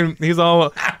sorry. He's all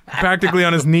practically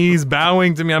on his knees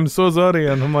bowing to me. I'm so sorry.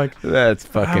 And I'm like, that's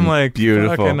fucking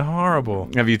beautiful. Fucking horrible.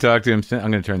 Have you talked to him since?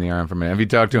 I'm going to turn the arm for a minute. Have you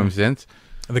talked to him since?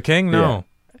 The king? No. Yeah.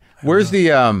 Where's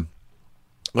the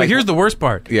like, here's the worst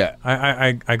part. Yeah.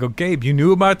 I go, Gabe, you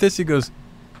knew about this? He goes,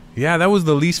 yeah, that was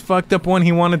the least fucked up one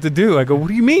he wanted to do. I go, what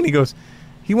do you mean? He goes,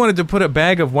 he wanted to put a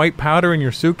bag of white powder in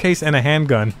your suitcase and a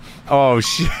handgun. Oh,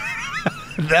 shit.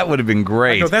 That would have been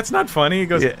great. I go, that's not funny. He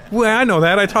goes, well, I know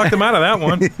that. I talked him out of that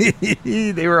one.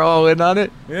 They were all in on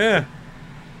it? Yeah.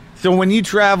 So when you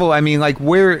travel, I mean, like,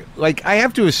 where, like, I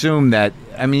have to assume that,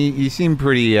 I mean, you seem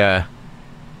pretty,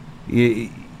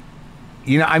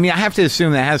 you know, I mean, I have to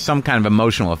assume that has some kind of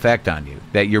emotional effect on you,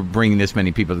 that you're bringing this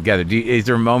many people together. Is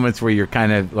there moments where you're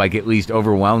kind of, like, at least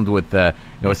overwhelmed with,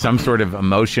 some sort of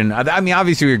emotion? I mean,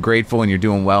 obviously you're grateful and you're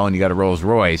doing well and you got a Rolls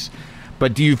Royce,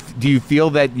 but do you feel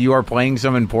that you are playing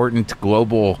some important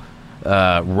global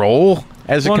role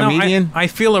as a comedian? No, I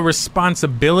feel a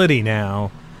responsibility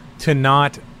now to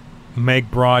not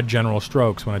make broad general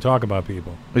strokes when I talk about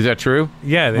people. Is that true?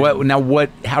 Yeah.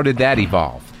 How did that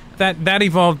evolve? That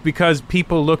evolved because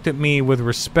people looked at me with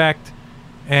respect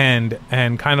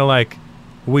and kind of like,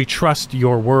 we trust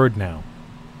your word now.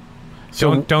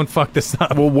 So Don't fuck this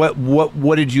up. Well,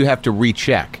 what did you have to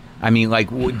recheck? I mean,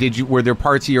 like, were there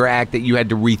parts of your act that you had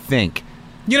to rethink?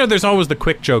 You know, there's always the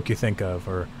quick joke you think of,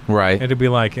 or Right. it'd be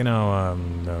like,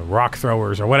 the rock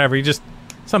throwers or whatever. You just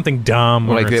something dumb,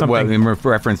 or Like something in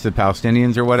reference to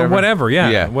Palestinians or whatever. or whatever,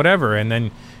 Yeah. whatever. And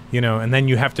then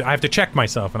I have to check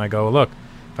myself, and I go, look,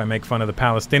 if I make fun of the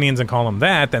Palestinians and call them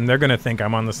that, then they're going to think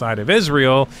I'm on the side of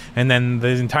Israel, and then the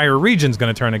entire region's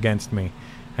going to turn against me.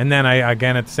 And then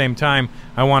at the same time,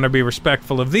 I want to be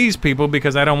respectful of these people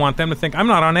because I don't want them to think I'm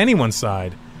not on anyone's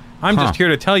side. I'm just here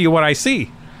to tell you what I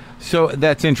see. So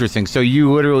that's interesting. So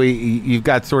you've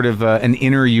got sort of an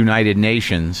inner United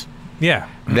Nations Yeah.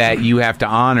 that you have to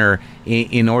honor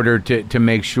in order to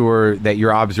make sure that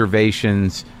your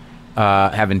observations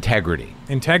have integrity.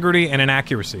 Integrity and an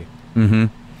accuracy. Mm-hmm.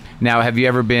 Now, have you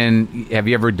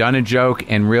ever done a joke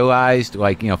and realized,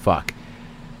 like, fuck,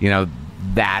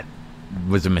 that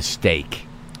was a mistake?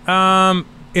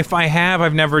 If I have,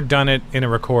 I've never done it in a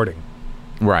recording.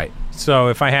 Right. So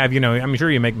if I have, I'm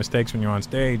sure you make mistakes when you're on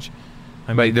stage.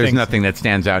 But there's nothing that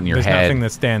stands out in your head. There's nothing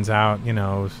that stands out,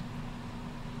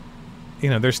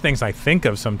 there's things I think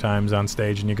of sometimes on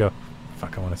stage, and you go,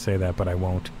 fuck, I want to say that, but I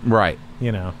won't. Right.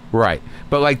 Right.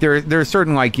 But, like, there are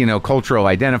certain, like, cultural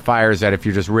identifiers that if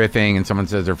you're just riffing and someone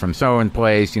says they're from so-and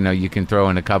place, you can throw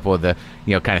in a couple of the,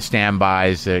 kind of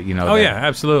standbys, Oh, yeah,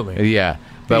 absolutely. Yeah.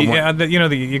 But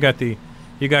you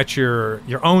got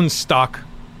your own stock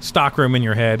room in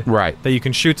your head. Right. That you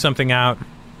can shoot something out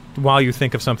while you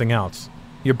think of something else.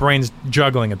 Your brain's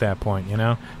juggling at that point,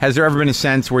 Has there ever been a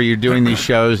sense where you're doing these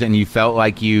shows and you felt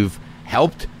like you've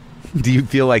helped? Do you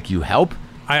feel like you help?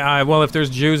 Well, if there's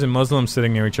Jews and Muslims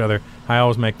sitting near each other, I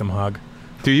always make them hug.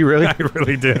 Do you really? I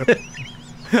really do.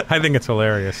 I think it's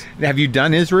hilarious. Have you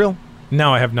done Israel?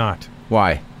 No, I have not.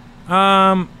 Why?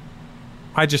 I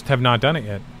just have not done it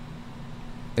yet.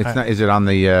 It's not. Is it on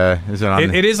the? It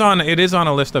is on. It is on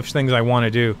a list of things I want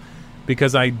to do,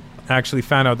 because I actually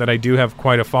found out that I do have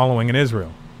quite a following in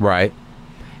Israel. Right.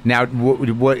 Now,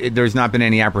 there's not been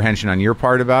any apprehension on your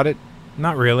part about it?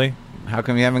 Not really. How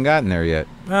come you haven't gotten there yet?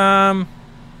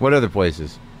 What other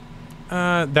places?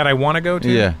 That I want to go to?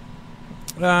 Yeah.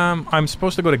 I'm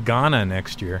supposed to go to Ghana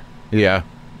next year. Yeah.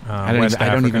 I don't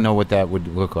Africa. even know what that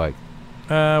would look like.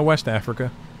 West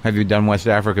Africa. Have you done West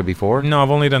Africa before? No,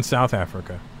 I've only done South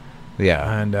Africa.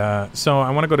 Yeah. And so I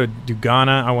want to go to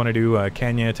Ghana. I want to do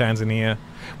Kenya, Tanzania.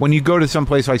 When you go to some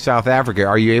place like South Africa,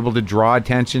 are you able to draw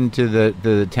attention to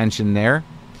the tension there?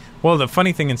 Well, the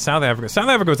funny thing in South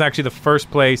Africa was actually the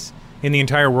first place in the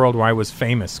entire world where I was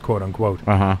famous, quote unquote.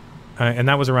 Uh-huh. And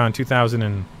that was around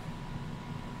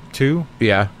 2002.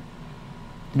 Yeah.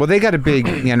 Well, they got a big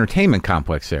entertainment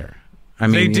complex there. I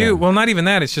mean, they do. Well, not even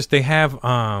that. It's just they have.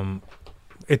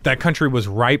 That country was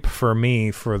ripe for me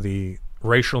for the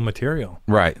racial material.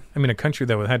 Right. I mean, a country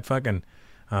that had fucking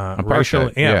apartheid, racial,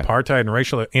 apartheid and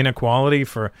racial inequality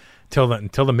till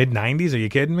the mid '90s. Are you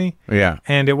kidding me? Yeah.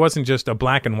 And it wasn't just a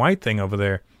black and white thing over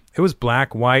there. It was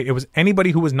black, white. It was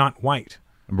anybody who was not white.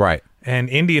 Right. And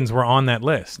Indians were on that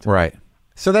list. Right.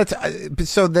 So that's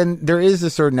so then there is a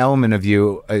certain element of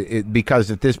you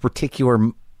because at this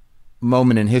particular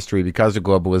moment in history, because of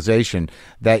globalization,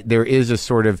 that there is a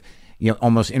sort of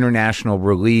almost international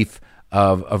relief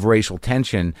of racial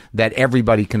tension that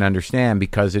everybody can understand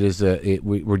because it is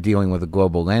we're dealing with a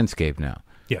global landscape now.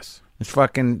 Yes. It's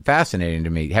fucking fascinating to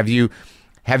me. Have you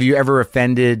ever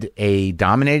offended a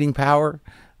dominating power?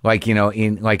 Like,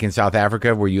 in South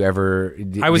Africa, were you ever...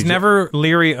 I was never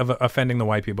leery of offending the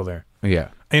white people there. Yeah.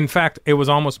 In fact, it was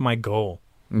almost my goal.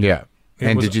 Yeah.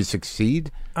 Did you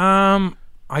succeed?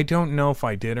 I don't know if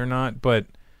I did or not, but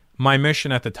my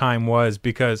mission at the time was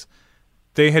because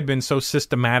they had been so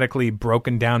systematically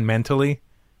broken down mentally,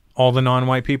 all the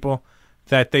non-white people,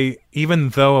 that they, even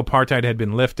though apartheid had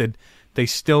been lifted, they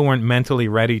still weren't mentally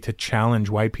ready to challenge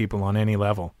white people on any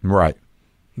level. Right.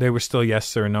 They were still yes,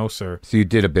 sir, no, sir. So you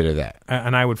did a bit of that.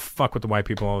 And I would fuck with the white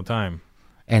people all the time.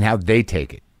 And how'd they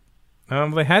take it?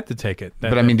 They had to take it.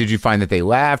 But I mean, did you find that they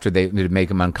laughed, or did it make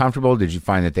them uncomfortable? Did you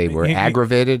find that they were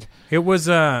aggravated? It was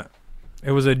a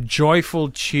joyful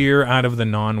cheer out of the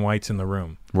non-whites in the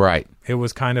room. Right. It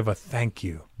was kind of a thank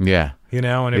you. Yeah.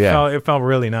 And it felt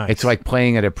really nice. It's like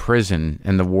playing at a prison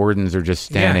and the wardens are just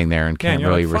standing there and can't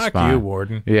really respond. Fuck you,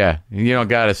 warden. Yeah. You don't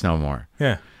got us no more.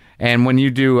 Yeah. And when you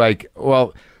do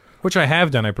which I have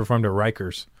done, I performed at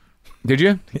Rikers. Did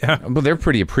you? Yeah. Well, they're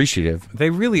pretty appreciative. They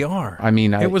really are. I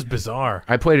mean, it was bizarre.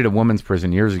 I played at a women's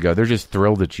prison years ago. They're just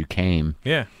thrilled that you came.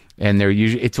 Yeah. And they're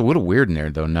usually, it's a little weird in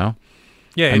there though, no?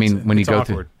 Yeah. I mean, when you go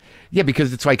awkward. Yeah,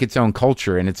 because it's like its own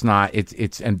culture, and it's not.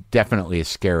 It's and definitely a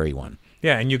scary one.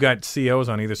 Yeah, and you got COs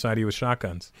on either side of you with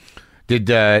shotguns. Did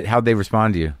how'd they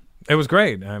respond to you? It was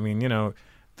great. I mean,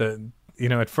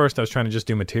 at first I was trying to just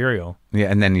do material. Yeah,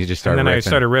 and then you just started. And then riffing. I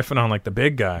started riffing on like the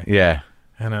big guy. Yeah.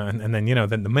 And then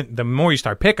then the more you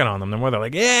start picking on them, the more they're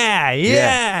like,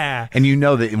 yeah. And you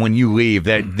know that when you leave,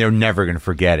 that they're never going to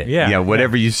forget it. Yeah,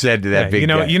 whatever you said to that big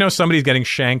guy. You know, somebody's getting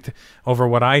shanked over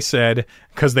what I said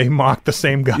because they mocked the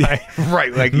same guy,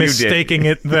 right? Like mistaking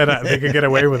it that they could get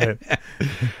away with it.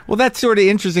 Well, that's sort of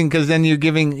interesting because then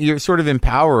you're sort of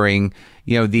empowering,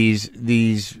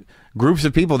 these groups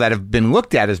of people that have been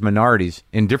looked at as minorities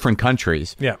in different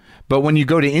countries. Yeah. But when you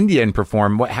go to India and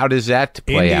perform, how does that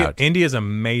play out? India's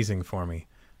amazing for me.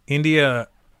 The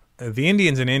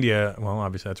Indians in India, well,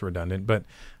 obviously that's redundant, but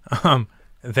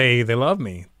they love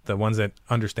me. The ones that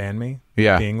understand me,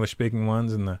 yeah. The English-speaking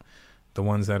ones, and the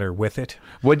ones that are with it.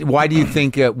 Why do you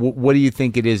think? What do you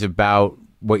think it is about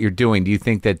what you're doing? Do you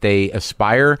think that they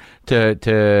aspire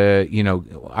to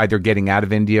either getting out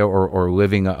of India or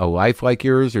living a life like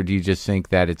yours, or do you just think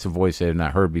that it's a voice they have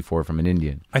not heard before from an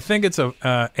Indian? I think it's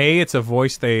it's a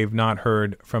voice they've not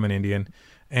heard from an Indian,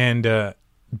 and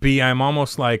B, I'm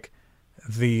almost like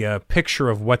the picture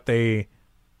of what they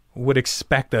would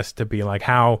expect us to be like.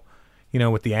 How,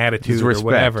 with the attitude or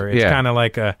whatever. It's kind of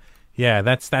like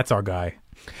that's our guy.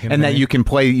 And that you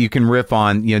can riff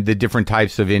on the different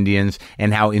types of Indians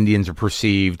and how Indians are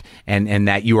perceived, and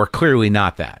that you are clearly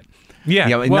not that. Yeah,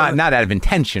 not out of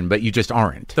intention, but you just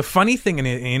aren't. The funny thing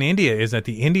in India is that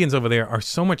the Indians over there are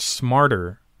so much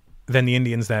smarter than the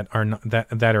Indians that are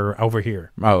that are over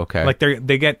here. Oh, okay. Like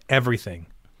they get everything.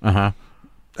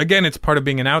 Again, it's part of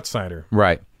being an outsider.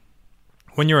 Right.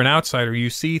 When you're an outsider, you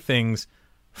see things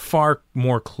far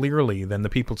more clearly than the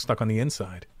people stuck on the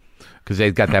inside. Because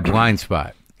they've got that blind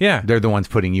spot. Yeah. They're the ones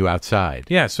putting you outside.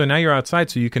 Yeah, so now you're outside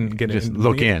so you can get just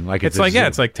look in. Like it's like,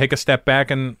 it's like take a step back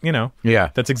and, Yeah.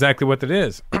 That's exactly what it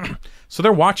is. So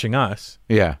they're watching us.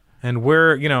 Yeah. And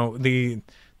we're,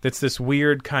 it's this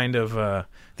weird kind of,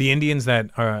 the Indians that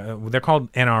are, they're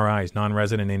called NRIs,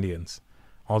 non-resident Indians.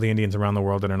 All the Indians around the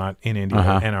world that are not in India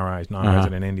are NRIs,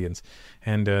 non-resident Indians.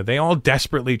 And they all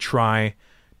desperately try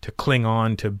to cling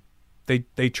on to, they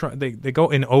go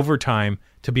in overtime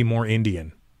to be more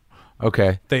Indian.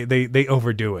 Okay. They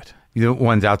overdo it. The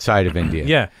ones outside of India.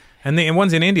 Yeah. And the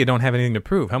ones in India don't have anything to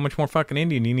prove. How much more fucking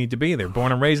Indian do you need to be? They're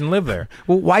born and raised and live there.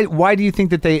 Well, why do you think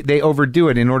that they overdo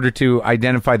it in order to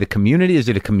identify the community? Is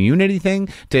it a community thing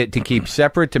to keep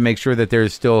separate, to make sure that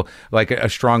there's still like a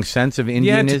strong sense of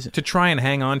Indianism? Yeah, to try and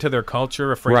hang on to their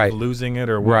culture, afraid of losing it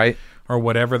or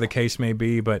whatever the case may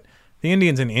be. But the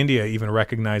Indians in India even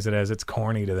recognize it as it's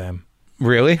corny to them.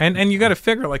 Really? And you got to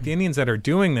figure, like, the Indians that are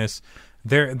doing this,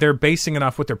 they're basing it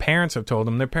off what their parents have told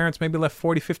them. Their parents maybe left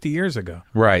 40, 50 years ago.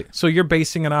 Right. So you're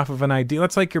basing it off of an idea.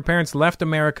 It's like your parents left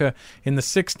America in the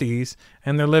 60s,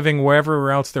 and they're living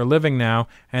wherever else they're living now,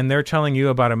 and they're telling you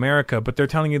about America, but they're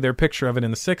telling you their picture of it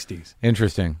in the 60s.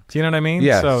 Interesting. Do you know what I mean?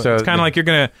 Yeah. So it's kind of like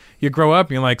you grow up,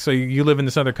 and you're like, so you live in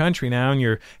this other country now, and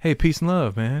you're, hey, peace and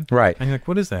love, man. Right. And you're like,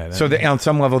 what is that? So on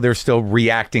some level, they're still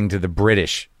reacting to the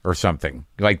British or something,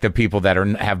 like the people that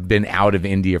have been out of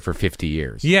India for 50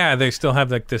 years. Yeah, they still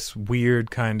have like this weird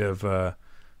kind of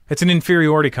it's an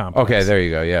inferiority complex. Okay, there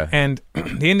you go. Yeah. And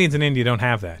the Indians in India don't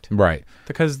have that. Right.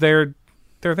 Because they're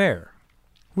there.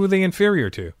 Who are they inferior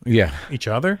to? Yeah. Each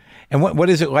other? And what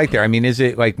is it like there? I mean, is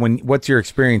it like what's your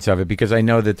experience of it? Because I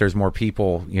know that there's more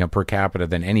people, per capita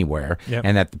than anywhere,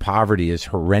 and that the poverty is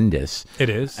horrendous. It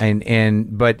is.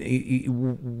 But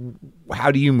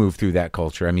how do you move through that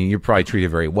culture? I mean, you're probably treated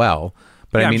very well,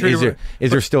 but I mean,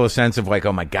 is there still a sense of like,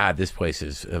 oh my God, this place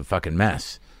is a fucking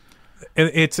mess?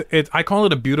 I call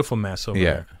it a beautiful mess over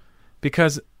there.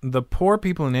 Because the poor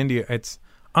people in India, it's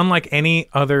unlike any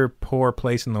other poor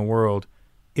place in the world.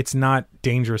 It's not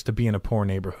dangerous to be in a poor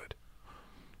neighborhood.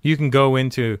 You can go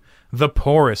into the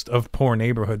poorest of poor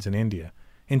neighborhoods in India,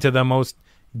 into the most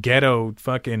ghetto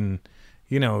fucking,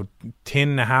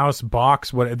 tin house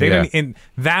box. And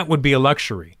that would be a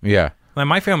luxury. Yeah. Like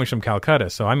my family's from Calcutta,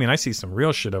 so I mean, I see some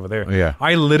real shit over there. Yeah.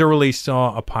 I literally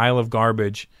saw a pile of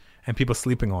garbage and people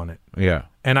sleeping on it. Yeah.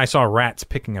 And I saw rats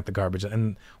picking at the garbage,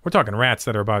 and we're talking rats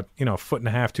that are about a foot and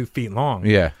a half, 2 feet long.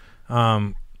 Yeah.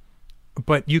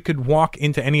 But you could walk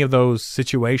into any of those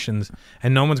situations,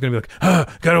 and no one's going to be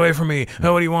like, get away from me.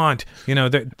 What do you want?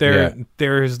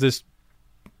 There's this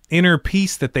inner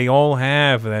peace that they all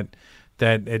have that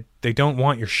they don't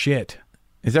want your shit.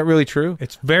 Is that really true?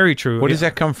 It's very true. Where does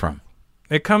that come from?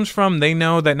 It comes from, they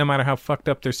know that no matter how fucked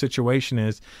up their situation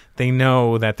is, they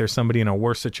know that there's somebody in a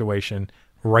worse situation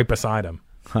right beside them.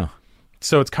 Huh.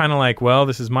 so it's kind of like, well,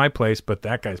 this is my place, but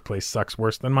that guy's place sucks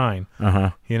worse than mine.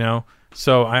 You know.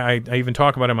 So I even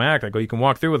talk about it in my act. I go, you can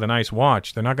walk through with a nice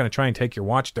watch. They're not going to try and take your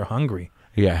watch. They're hungry.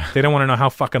 Yeah. They don't want to know how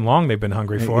fucking long they've been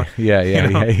hungry for. Yeah. You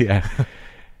know? Yeah.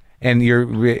 And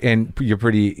you're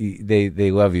pretty.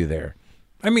 They love you there.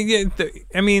 I mean,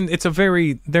 it's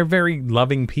they're very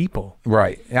loving people,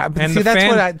 right? And see,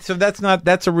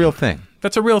 that's a real thing.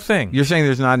 That's a real thing. You're saying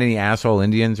there's not any asshole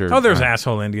Indians, or there's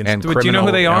asshole Indians. And Do you know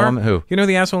who they are? Who? You know who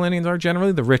the asshole Indians are?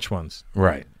 Generally, the rich ones.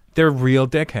 Right. They're real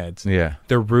dickheads. Yeah.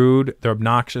 They're rude. They're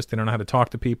obnoxious. They don't know how to talk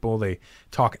to people. They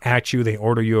talk at you. They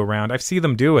order you around. I see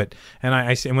them do it, and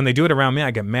and when they do it around me,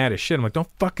 I get mad as shit. I'm like, don't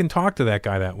fucking talk to that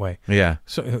guy that way. Yeah.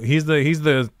 So he's the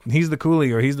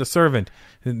coolie, or he's the servant.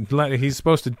 He's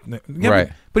supposed to. Yeah, right.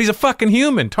 But he's a fucking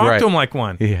human. Talk to him like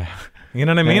one. Yeah. You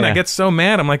know what I mean? Yeah. I get so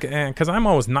mad. I'm like, because I'm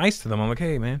always nice to them. I'm like,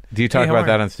 hey, man. Do you talk about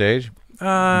that on stage?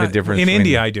 The difference in between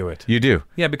India, I do it. You do?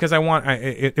 Yeah, because I want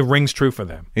it rings true for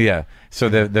them. Yeah. So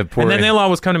the poor, and then they'll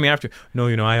always come to me after. No,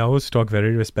 I always talk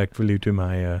very respectfully to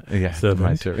my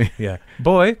servant. Yeah,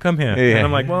 boy, come here. Yeah. And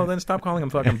I'm like, well, then stop calling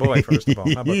him fucking boy. First of all,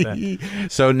 how about that?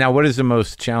 So now, what is the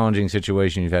most challenging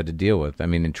situation you've had to deal with? I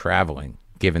mean, in traveling,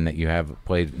 given that you have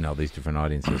played in all these different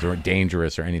audiences, or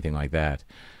dangerous, or anything like that.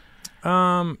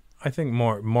 I think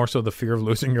more so the fear of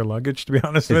losing your luggage, to be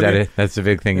honest with you. Is that it? That's the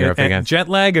big thing you're up against? Jet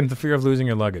lag and the fear of losing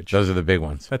your luggage. Those are the big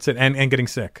ones. That's it. And getting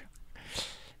sick.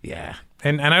 Yeah.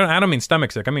 And I don't mean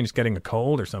stomach sick. I mean just getting a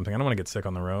cold or something. I don't want to get sick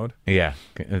on the road. Yeah.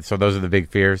 So those are the big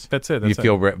fears? That's it. You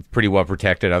feel pretty well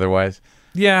protected otherwise?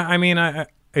 Yeah. I mean,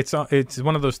 it's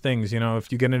one of those things,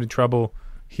 if you get into trouble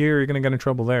here, you're going to get in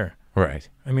trouble there. Right.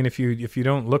 I mean, if you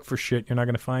don't look for shit, you're not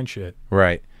going to find shit.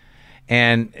 Right.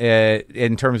 And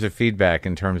in terms of feedback,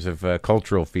 in terms of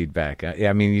cultural feedback,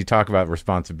 I mean, you talk about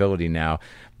responsibility now,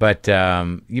 but there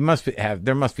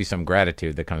must be some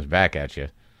gratitude that comes back at you.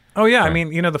 Oh yeah, I mean,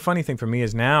 the funny thing for me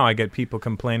is now I get people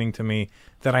complaining to me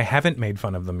that I haven't made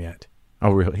fun of them yet. Oh,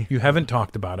 really? You haven't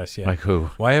talked about us yet. Like who?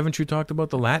 Why haven't you talked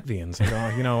about the Latvians? I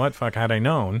go, you know what? Fuck, had I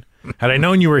known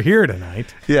you were here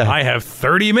tonight, I have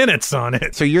 30 minutes on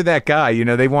it. So you're that guy,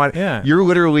 they want, you're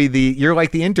literally you're like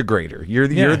the integrator. You're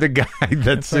the guy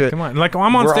that's, like, come on. Like,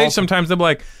 I'm on stage sometimes, they'll be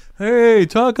like, hey,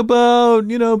 talk about,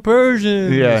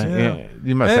 Persians. Yeah.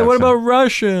 You must hey, what about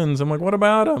Russians? I'm like, what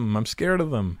about them? I'm scared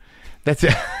of them. That's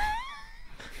it.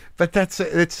 But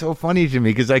it's so funny to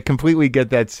me because I completely get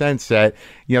that sense that,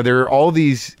 there are all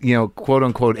these, quote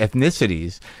unquote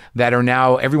ethnicities that are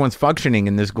now everyone's functioning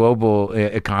in this global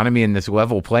economy in this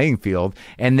level playing field,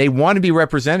 and they want to be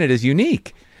represented as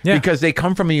unique. Yeah. Because they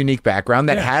come from a unique background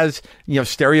that has,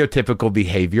 stereotypical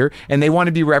behavior, and they want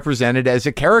to be represented as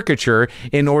a caricature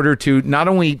in order to not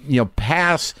only,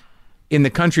 pass in the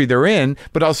country they're in,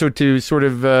 but also to sort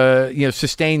of,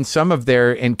 sustain some of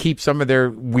and keep some of their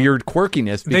weird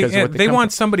quirkiness. Because they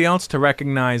want somebody else to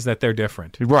recognize that they're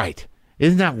different. Right.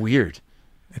 Isn't that weird?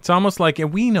 It's almost like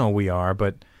we know we are,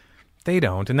 but they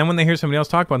don't. And then when they hear somebody else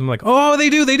talk about them, like, oh, they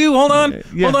do. Hold on.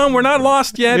 Hold on. We're not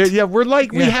lost yet. Yeah, we're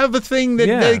like, we have a thing that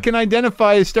they can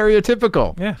identify as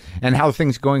stereotypical. Yeah. And how are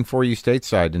things going for you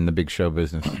stateside in the big show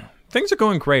business? Things are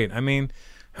going great. I mean,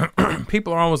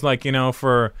 people are always like,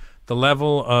 for the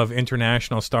level of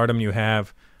international stardom you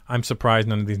have, I'm surprised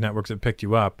none of these networks have picked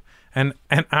you up. And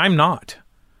I'm not.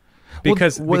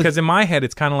 Because in my head,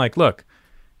 it's kind of like, look,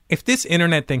 if this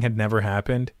internet thing had never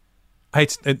happened,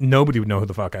 nobody would know who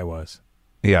the fuck I was.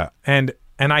 Yeah. And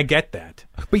I get that.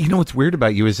 But what's weird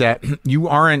about you is that you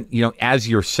aren't, as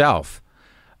yourself,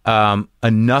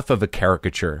 enough of a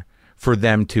caricature for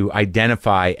them to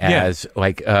identify as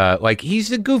like he's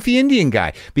the goofy Indian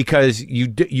guy, because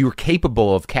you're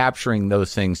capable of capturing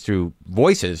those things through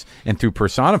voices and through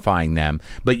personifying them.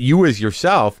 But you as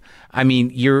yourself, I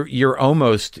mean, you're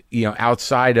almost,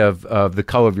 outside of the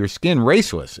color of your skin,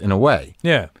 raceless in a way.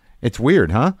 Yeah. It's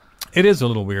weird, huh? It is a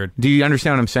little weird. Do you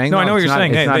understand what I'm saying? No, I know what you're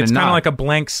saying. It's kind of like a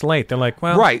blank slate. They're like,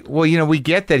 well... Right. Well, we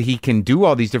get that he can do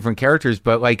all these different characters,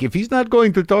 but like, if he's not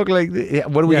going to talk like this,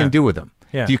 what are we going to do with him?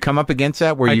 Yeah. Do you come up against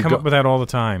that? I come up with that all the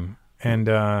time. And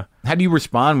how do you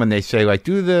respond when they say, like,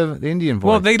 do the Indian voice?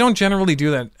 Well, they don't generally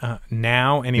do that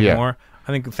now anymore. Yeah.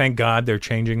 I think, thank God, they're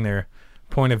changing their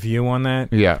point of view on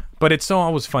that. Yeah. But it's so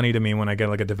always funny to me when I get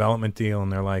like a development deal and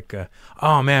they're like,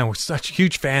 oh man, we're such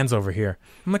huge fans over here.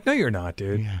 I'm like, no, you're not,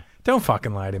 dude. Yeah. Don't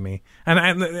fucking lie to me. And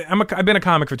I've been a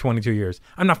comic for 22 years.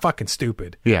 I'm not fucking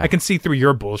stupid. Yeah. I can see through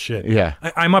your bullshit. Yeah.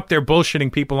 I'm up there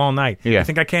bullshitting people all night. Yeah. You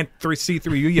think I can't see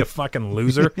through you, you fucking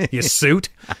loser, you suit?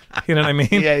 You know what I mean?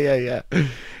 Yeah.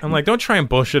 I'm like, don't try and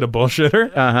bullshit a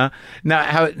bullshitter. Now,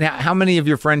 how many of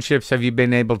your friendships have you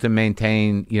been able to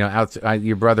maintain? You know, outside,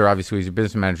 your brother obviously is a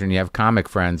business manager, and you have comic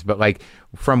friends, but like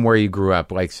from where you grew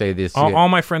up, like say this. All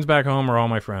my friends back home are all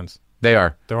my friends. They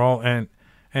are. They're all and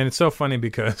it's so funny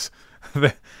because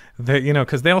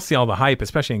because they'll see all the hype,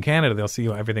 especially in Canada. They'll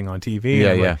see everything on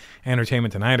TV, like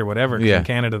Entertainment Tonight or whatever. Yeah. In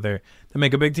Canada, they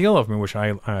make a big deal of me, which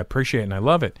I appreciate and I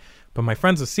love it. But my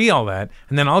friends will see all that,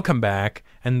 and then I'll come back,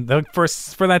 and for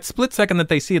that split second that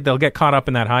they see it, they'll get caught up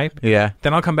in that hype. Yeah.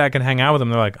 Then I'll come back and hang out with them.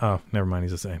 They're like, oh, never mind,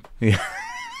 he's the same. Yeah.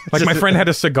 Like my friend had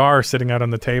a cigar sitting out on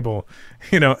the table,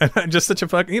 and I'm just such a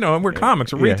fucking, and we're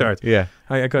comics, we're retards. Yeah.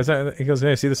 He goes,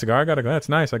 hey, see the cigar I got? I go, that's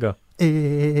nice. I go,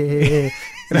 We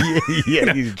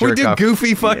we do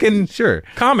goofy fucking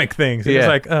comic things. And Yeah. it's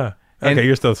like, okay,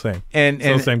 you're still the same.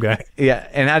 Still the same guy. Yeah.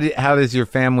 And how does your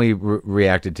family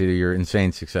reacted to your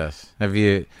insane success? Have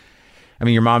you? I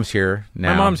mean, your mom's here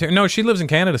now. My mom's here. No, she lives in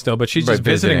Canada still, but she's just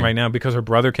visiting right now because her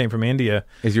brother came from India.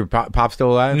 Is your pop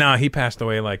still alive? No, he passed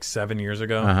away like 7 years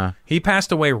ago. Uh-huh. He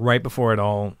passed away right before it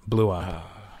all blew up,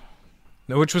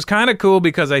 which was kind of cool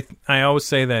because I always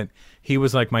say that he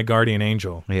was like my guardian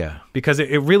angel. Yeah. Because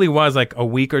it really was like a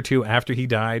week or two after he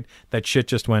died that shit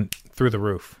just went through the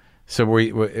roof. So were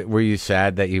you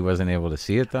sad that he wasn't able to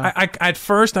see it though? At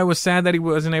first I was sad that he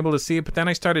wasn't able to see it, but then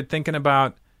I started thinking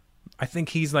about, I think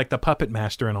he's like the puppet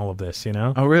master in all of this,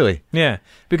 Oh, really? Yeah.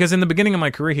 Because in the beginning of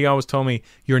my career, he always told me,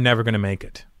 you're never going to make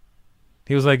it.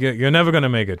 He was like, you're never going to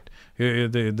make it.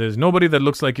 There's nobody that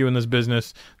looks like you in this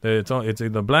business. It's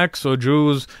either blacks or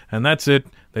Jews, and that's it.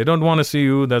 They don't want to see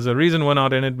you. There's a reason we're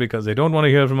not in it, because they don't want to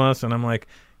hear from us. And I'm like,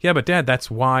 yeah, but Dad, that's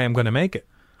why I'm going to make it.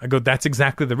 I go, that's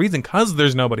exactly the reason, because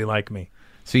there's nobody like me.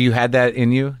 So you had that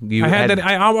in you? I had that.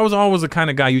 I was always the kind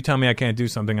of guy, you tell me I can't do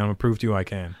something, I'm going to prove to you I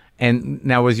can. And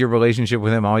now, was your relationship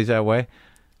with him always that way?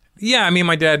 Yeah, I mean,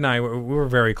 my dad and I, we were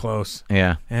very close.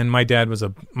 Yeah. And my dad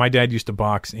used to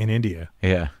box in India.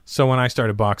 Yeah. So when I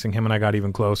started boxing, him and I got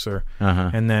even closer.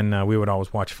 Uh-huh. And then we would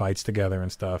always watch fights together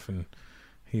and stuff. And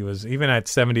he was, even at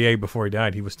 78 before he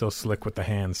died, he was still slick with the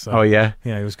hands. So, oh, yeah?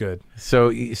 Yeah, he was good.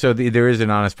 So there is an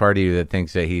honest part of you that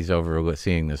thinks that he's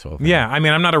overseeing this whole thing. Yeah, I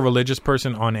mean, I'm not a religious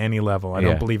person on any level. I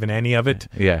don't believe in any of it.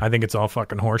 Yeah. I think it's all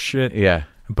fucking horse shit. Yeah.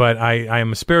 But I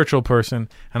am a spiritual person,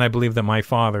 and I believe that my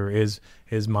father is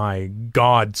my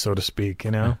God, so to speak,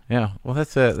 Yeah. Well,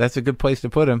 that's a good place to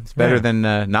put him. It's better than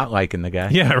not liking the guy.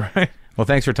 Yeah, right. Well,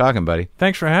 thanks for talking, buddy.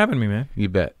 Thanks for having me, man. You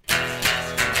bet.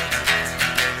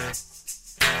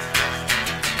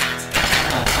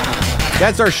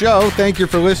 That's our show. Thank you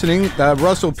for listening.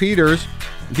 Russell Peters,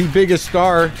 the biggest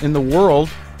star in the world,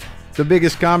 the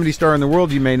biggest comedy star in the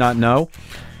world, you may not know.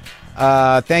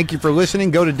 Thank you for listening.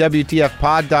 Go to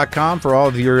WTFpod.com for all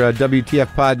of your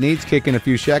WTF Pod needs. Kick in a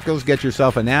few shekels. Get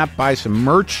yourself an app. Buy some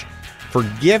merch for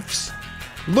gifts.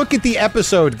 Look at the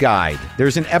episode guide.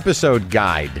 There's an episode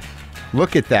guide.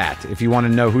 Look at that if you want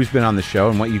to know who's been on the show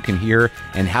and what you can hear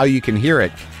and how you can hear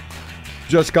it.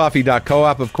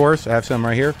 JustCoffee.coop, of course. I have some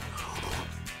right here.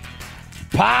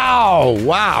 Pow!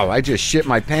 Wow, I just shit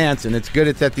my pants, and it's good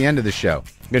it's at the end of the show.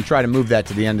 I'm going to try to move that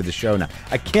to the end of the show now.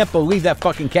 I can't believe that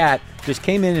fucking cat just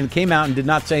came in and came out and did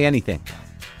not say anything.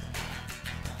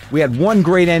 We had one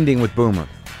great ending with Boomer.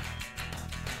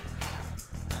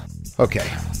 Okay.